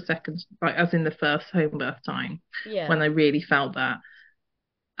time, or the second, like as in the first home birth time, when I really felt that.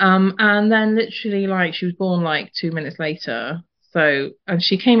 And then literally, like, she was born like 2 minutes later. So, and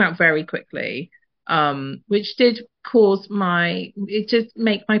she came out very quickly, which did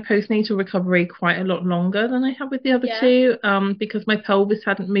make my postnatal recovery quite a lot longer than I had with the other two, because my pelvis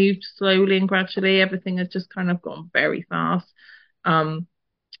hadn't moved slowly and gradually. Everything had just kind of gone very fast.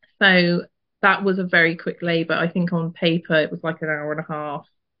 So that was a very quick labour. I think on paper it was like an hour and a half,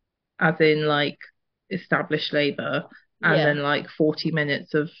 as in like established labour, and then like 40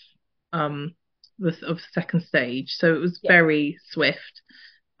 minutes of second stage. So it was very swift.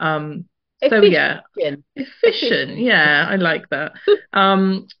 Efficient. Yeah, I like that.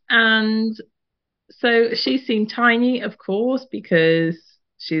 And so she seemed tiny, of course, because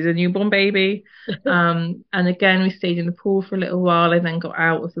she's a newborn baby. And again, we stayed in the pool for a little while. I then got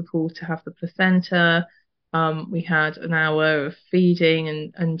out of the pool to have the placenta. We had an hour of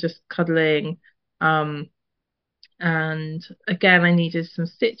feeding and just cuddling. And again, I needed some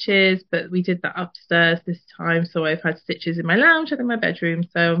stitches, but we did that upstairs this time. So I've had stitches in my lounge and in my bedroom.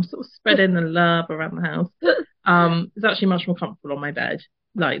 So I'm sort of spreading the love around the house. It's actually much more comfortable on my bed.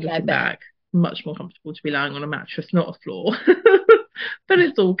 Like, looking back, much more comfortable to be lying on a mattress, not a floor. But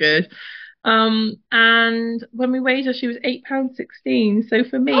it's all good. And when we weighed her, she was £8.16. So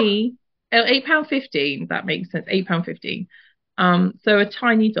for me, £8.15. That makes sense. £8.15. So a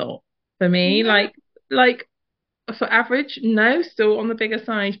tiny dot for me. Yeah. Like for average, no, still on the bigger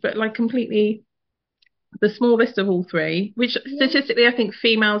side, but like completely the smallest of all three. Which Yeah. statistically, I think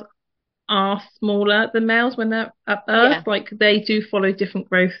females are smaller than males when they're at birth. Yeah. Like they do follow different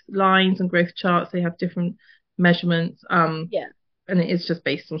growth lines and growth charts. They have different measurements. Yeah. And it is just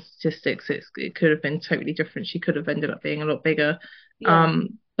based on statistics. It could have been totally different. She could have ended up being a lot bigger. Yeah.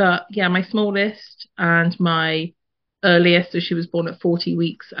 But yeah, my smallest and my earliest, so she was born at 40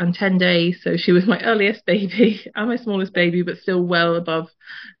 weeks and 10 days. So she was my earliest baby and my smallest baby, but still well above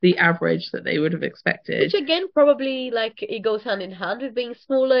the average that they would have expected. Which again, probably like it goes hand in hand with being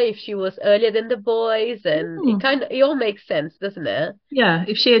smaller if she was earlier than the boys, and it all makes sense, doesn't it? Yeah,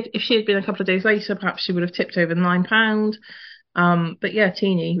 if she had been a couple of days later, perhaps she would have tipped over £9. But yeah,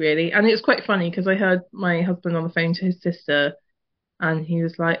 teeny really. And it was quite funny because I heard my husband on the phone to his sister and he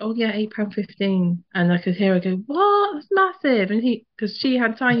was like, "Oh yeah, £8.15." And I could hear her go, "What? That's massive." And because she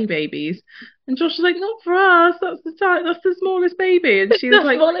had tiny babies, and Josh was like, "Not for us. That's the smallest baby." And she was The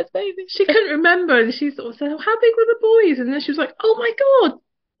like, smallest baby. she couldn't remember, and she sort of said, "Oh, how big were the boys?" And then she was like, "Oh my God,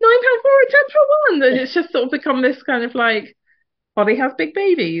 £9 for a 10 for one." And it's just sort of become this kind of like, Holly has big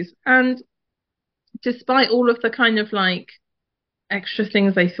babies, and despite all of the kind of like extra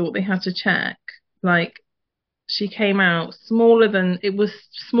things they thought they had to check, like she came out smaller than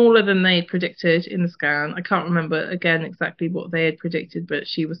they had predicted in the scan. I can't remember again exactly what they had predicted, but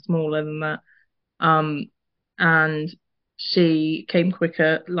she was smaller than that. And she came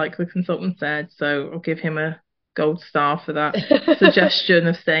quicker, like the consultant said. So I'll give him a gold star for that suggestion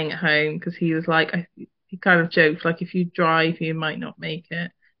of staying at home, because he was like, he kind of joked, like, if you drive, you might not make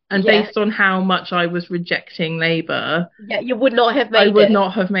it. And Yeah. based on how much I was rejecting labour, Yeah, you would not have made I would it.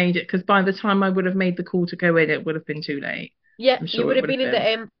 not have made it, because by the time I would have made the call to go in, it would have been too late. Yeah, I'm you sure would it have would have been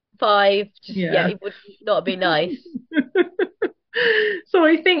in been. the M5. Yeah. It would not be nice. So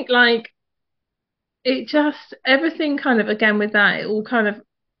I think like it just, everything kind of, again with that, it all kind of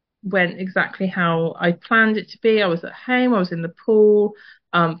went exactly how I planned it to be. I was at home, I was in the pool.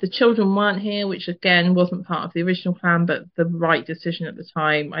 The children weren't here, which again wasn't part of the original plan, but the right decision at the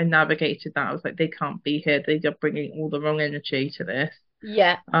time. I navigated that. I was like, they can't be here. They are bringing all the wrong energy to this.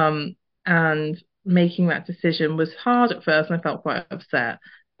 Yeah. And making that decision was hard at first, and I felt quite upset.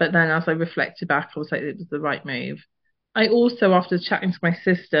 But then as I reflected back, I was like, it was the right move. I also, after chatting to my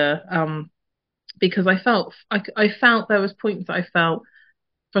sister, because I felt there was points that I felt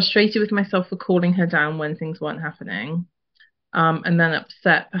frustrated with myself for calling her down when things weren't happening, and then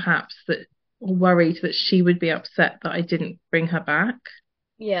upset perhaps that, or worried that she would be upset that I didn't bring her back.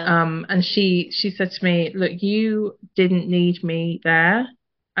 Yeah. And she said to me, "Look, you didn't need me there,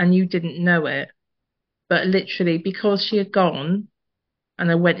 and you didn't know it, but literally because she had gone and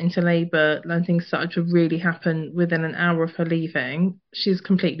I went into labour and things started to really happen within an hour of her leaving, she's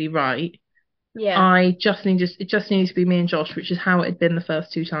completely right. Yeah. It just needed to be me and Josh, which is how it had been the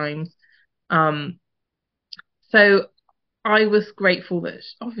first two times. So I was grateful that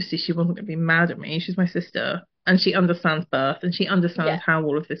obviously she wasn't going to be mad at me. She's my sister and she understands birth and she understands how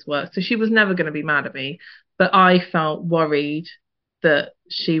all of this works. So she was never going to be mad at me. But I felt worried that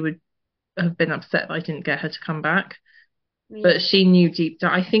she would have been upset that I didn't get her to come back. Yeah. But she knew deep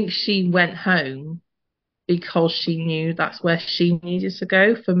down. I think she went home because she knew that's where she needed to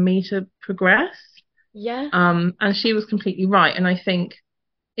go for me to progress. Yeah. And she was completely right. And I think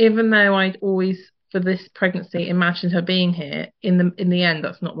even though I'd always, for this pregnancy, imagined her being here, in the end,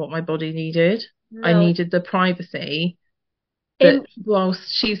 that's not what my body needed. No. I needed the privacy that whilst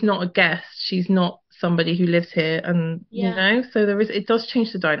she's not a guest, she's not somebody who lives here, and you know, so it does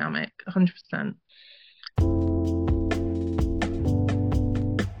change the dynamic 100%.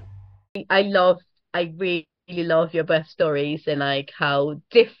 I really love your birth stories and like how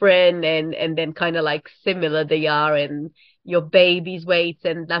different and then kind of like similar they are, and your baby's weights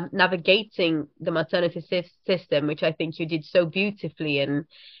and navigating the maternity system, which I think you did so beautifully, and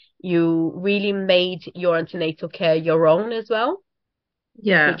you really made your antenatal care your own as well.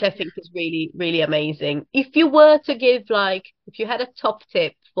 Yeah. Which I think is really, really amazing. If you were to give if you had a top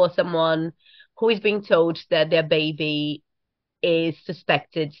tip for someone who is being told that their baby is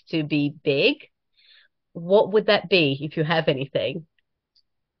suspected to be big, what would that be if you have anything?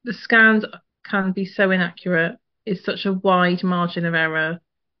 The scans can be so inaccurate. It's such a wide margin of error.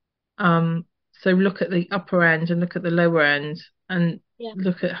 So look at the upper end and look at the lower end and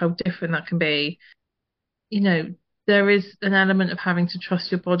look at how different that can be. You know, there is an element of having to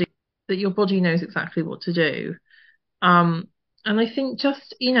trust your body, that your body knows exactly what to do. And I think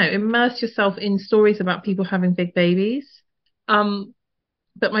just, immerse yourself in stories about people having big babies.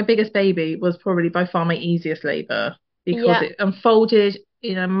 But my biggest baby was probably by far my easiest labour because Yeah. it unfolded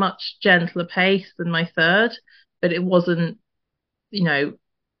in a much gentler pace than my third, but it wasn't, you know,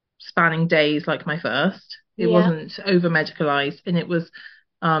 spanning days like my first. It Yeah. wasn't over medicalized, and it was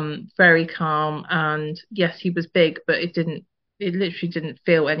very calm. And yes, he was big, but it literally didn't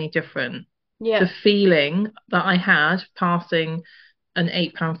feel any different. The Yeah. feeling that I had passing an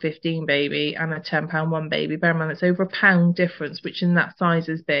 £8.15 baby and a £10 one baby, bear in mind it's over £1 difference, which in that size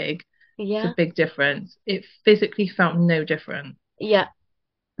is big. It's a Yeah. big difference. It physically felt no different. Yeah.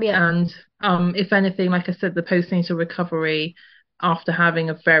 Yeah. And if anything, like I said, the postnatal recovery after having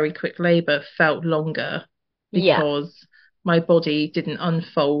a very quick labour felt longer Yeah. because my body didn't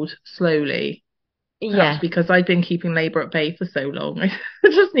unfold slowly. Perhaps Yeah. because I'd been keeping labour at bay for so long. I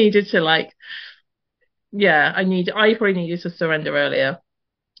just needed to I probably needed to surrender earlier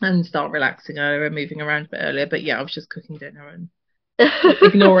and start relaxing earlier and moving around a bit earlier. But yeah, I was just cooking dinner and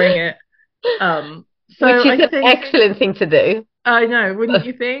ignoring it. So Which is I an think excellent thing to do. I know, wouldn't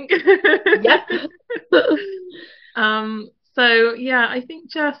you think? Yep. So yeah, I think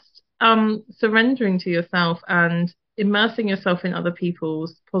just surrendering to yourself and immersing yourself in other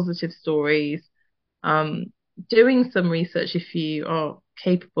people's positive stories, um, doing some research if you are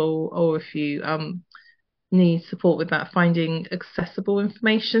capable or if you need support with that, finding accessible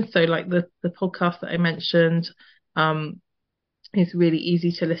information. So like the podcast that I mentioned, um, is really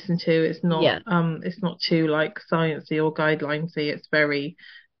easy to listen to. Yeah. It's not too like sciencey or guidelinesy. It's very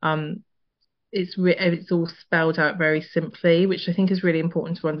it's all spelled out very simply, which I think is really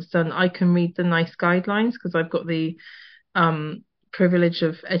important to understand. I can read the nice guidelines because I've got the privilege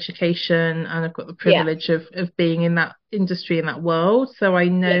of education and I've got the Yeah. privilege of being in that industry, in that world. So I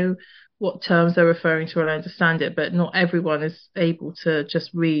Yeah. know what terms they're referring to and I understand it, but not everyone is able to just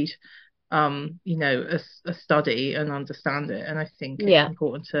read a study and understand it. And I think it's Yeah.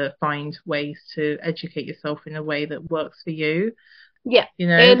 important to find ways to educate yourself in a way that works for you. Yeah. And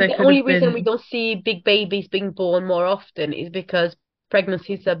There the could only have reason we been, don't see big babies being born more often is because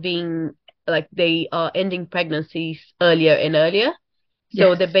pregnancies are being like they are ending pregnancies earlier and earlier. So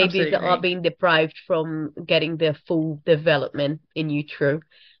yes, the babies are absolutely. being deprived from getting their full development in utero.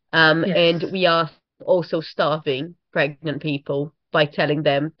 Yes. And we are also starving pregnant people by telling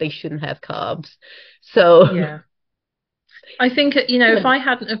them they shouldn't have carbs. So Yeah. I think, if I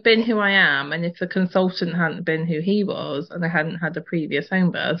hadn't have been who I am and if the consultant hadn't been who he was and I hadn't had a previous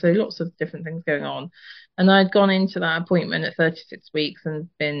home birth, so lots of different things going on, and I'd gone into that appointment at 36 weeks and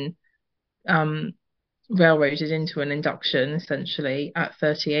been um, railroaded into an induction essentially at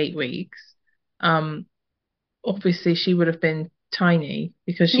 38 weeks, um, obviously she would have been tiny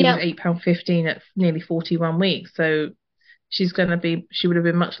because she was yeah, £8.15 at nearly 41 weeks. So she would have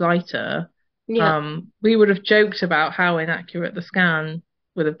been much lighter. yeah, We would have joked about how inaccurate the scan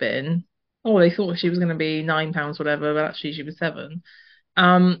would have been. Oh, they thought she was going to be £9, whatever, but actually she was 7.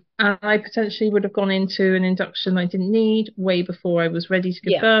 And I potentially would have gone into an induction I didn't need way before I was ready to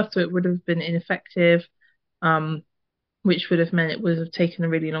give yeah, birth, so it would have been ineffective. Which would have meant it would have taken a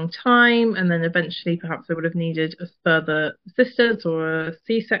really long time, and then eventually perhaps I would have needed a further assistance or a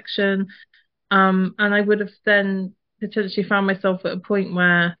C-section. And I would have then potentially found myself at a point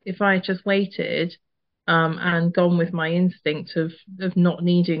where if I had just waited, and gone with my instinct of not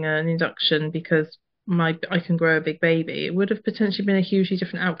needing an induction because I can grow a big baby, it would have potentially been a hugely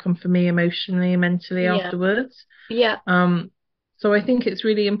different outcome for me emotionally and mentally yeah, afterwards. yeah, So I think it's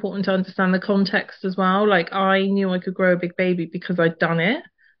really important to understand the context as well. Like I knew I could grow a big baby because I'd done it.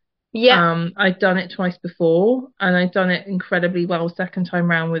 yeah, I'd done it twice before and I'd done it incredibly well second time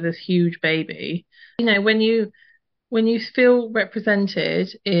round with this huge baby. When you feel represented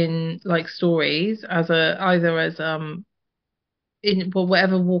in like stories as either as in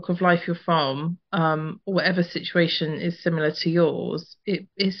whatever walk of life you're from, or whatever situation is similar to yours, it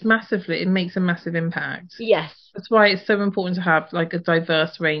makes a massive impact. yes, That's why it's so important to have like a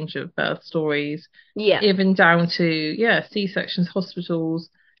diverse range of birth stories, yeah, even down to C-sections, hospitals,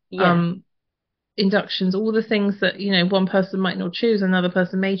 yeah, um, inductions, all the things that one person might not choose, another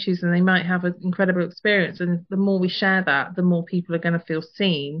person may choose, and they might have an incredible experience. And the more we share that, the more people are going to feel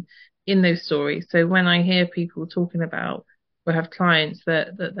seen in those stories. So when I hear people talking about, or have clients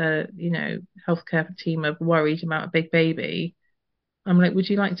that their healthcare team are worried about a big baby, I'm like, would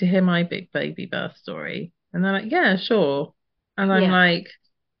you like to hear my big baby birth story? And they're like, yeah, sure. And I'm yeah, like,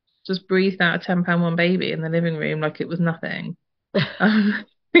 just breathed out a £10 one baby in the living room like it was nothing.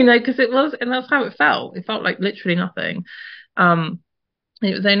 Because it was, and that's how it felt. It felt like literally nothing. Um,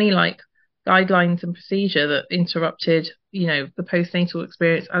 it was only like guidelines and procedure that interrupted, the postnatal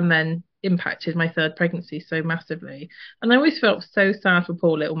experience, and then impacted my third pregnancy so massively. And I always felt so sad for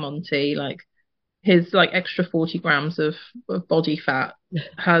poor little Monty, like his like extra 40 grams of body fat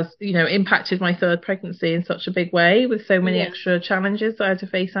has, you know, impacted my third pregnancy in such a big way, with so many extra challenges that I had to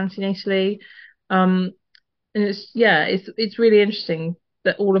face antenatally. And it's really interesting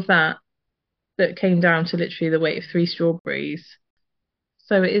that all of that came down to literally the weight of 3 strawberries.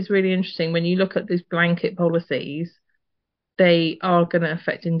 So it is really interesting when you look at these blanket policies, they are going to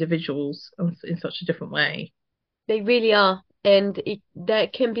affect individuals in such a different way. They really are. And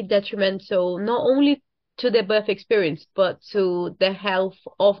that can be detrimental not only to their birth experience, but to the health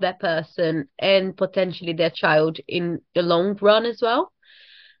of that person and potentially their child in the long run as well.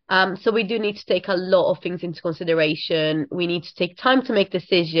 So we do need to take a lot of things into consideration. We need to take time to make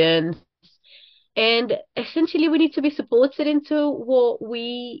decisions. And essentially, we need to be supported into what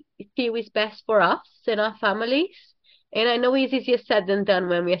we feel is best for us and our families. And I know it's easier said than done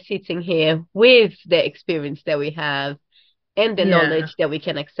when we are sitting here with the experience that we have and the knowledge that we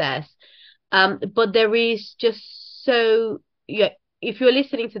can access. But there is just if you're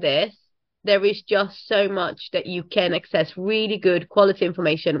listening to this, there is just so much that you can access, really good quality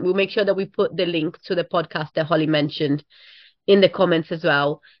information. We'll make sure that we put the link to the podcast that Holly mentioned in the comments as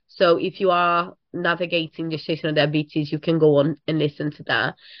well. So if you are navigating gestational diabetes, you can go on and listen to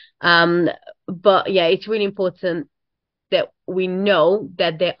that. But yeah, it's really important that we know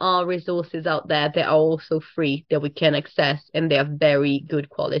that there are resources out there that are also free that we can access, and they are very good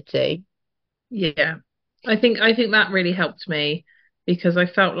quality. Yeah, I think that really helped me, because I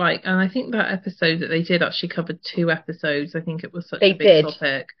felt like, and I think that episode that they did actually covered 2 episodes. I think it was such a big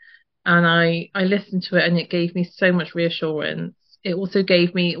topic. And I listened to it, and it gave me so much reassurance. It also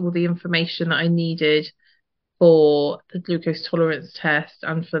gave me all the information that I needed for the glucose tolerance test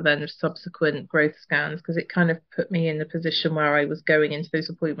and for then subsequent growth scans, because it kind of put me in the position where I was going into those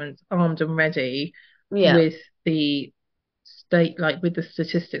appointments armed and ready with the state, like with the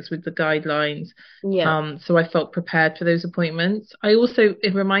statistics, with the guidelines. So I felt prepared for those appointments.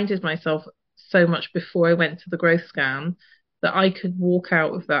 It reminded myself so much before I went to the growth scan that I could walk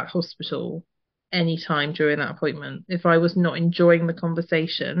out of that hospital anytime during that appointment if I was not enjoying the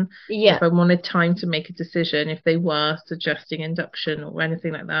conversation. If I wanted time to make a decision, if they were suggesting induction or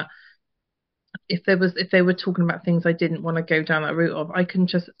anything like that, if they were talking about things I didn't want to go down that route of, I can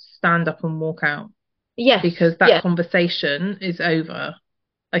just stand up and walk out. Because that conversation is over.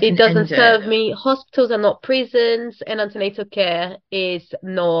 It doesn't serve me. Hospitals are not prisons, and antenatal care is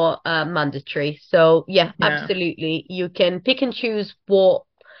not mandatory. So absolutely, you can pick and choose what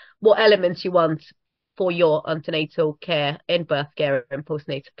elements you want for your antenatal care and birth care and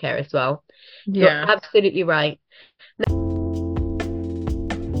postnatal care as well. You're absolutely right.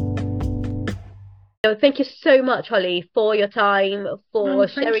 So thank you so much, Holly, for your time, for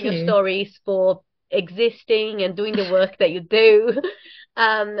sharing your stories, for existing and doing the work that you do.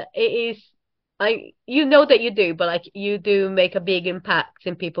 You know that you do, but like you do make a big impact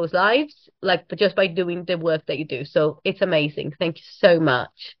in people's lives, like just by doing the work that you do. So it's amazing. Thank you so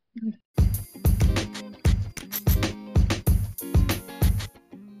much.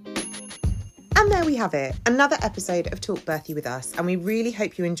 And there we have it, another episode of Talk Birthy with us, and we really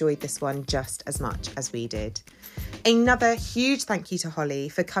hope you enjoyed this one just as much as we did. Another huge thank you to Holly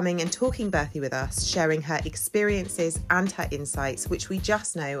for coming and talking birthy with us, sharing her experiences and her insights, which we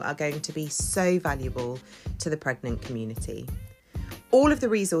just know are going to be so valuable to the pregnant community. All of the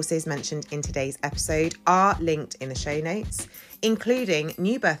resources mentioned in today's episode are linked in the show notes, including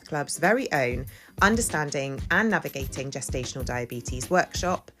New Birth Club's very own Understanding and Navigating Gestational Diabetes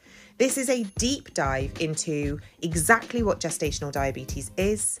workshop. This is a deep dive into exactly what gestational diabetes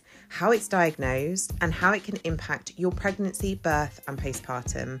is, how it's diagnosed, and how it can impact your pregnancy, birth, and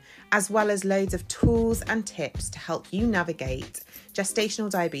postpartum, as well as loads of tools and tips to help you navigate gestational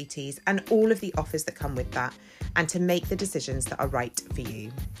diabetes and all of the offers that come with that, and to make the decisions that are right for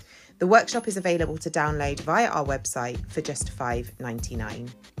you. The workshop is available to download via our website for just $5.99.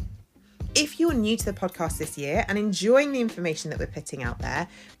 If you're new to the podcast this year and enjoying the information that we're putting out there,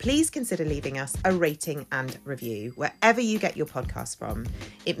 please consider leaving us a rating and review wherever you get your podcast from.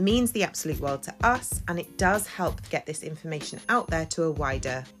 It means the absolute world to us, and it does help get this information out there to a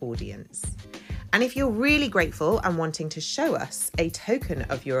wider audience. And if you're really grateful and wanting to show us a token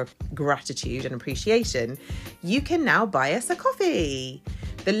of your gratitude and appreciation, you can now buy us a coffee.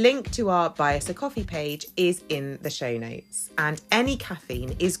 The link to our Buy Us a Coffee page is in the show notes, and any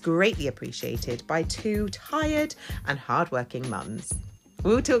caffeine is greatly appreciated by 2 tired and hardworking mums.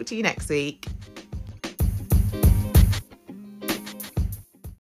 We'll talk to you next week.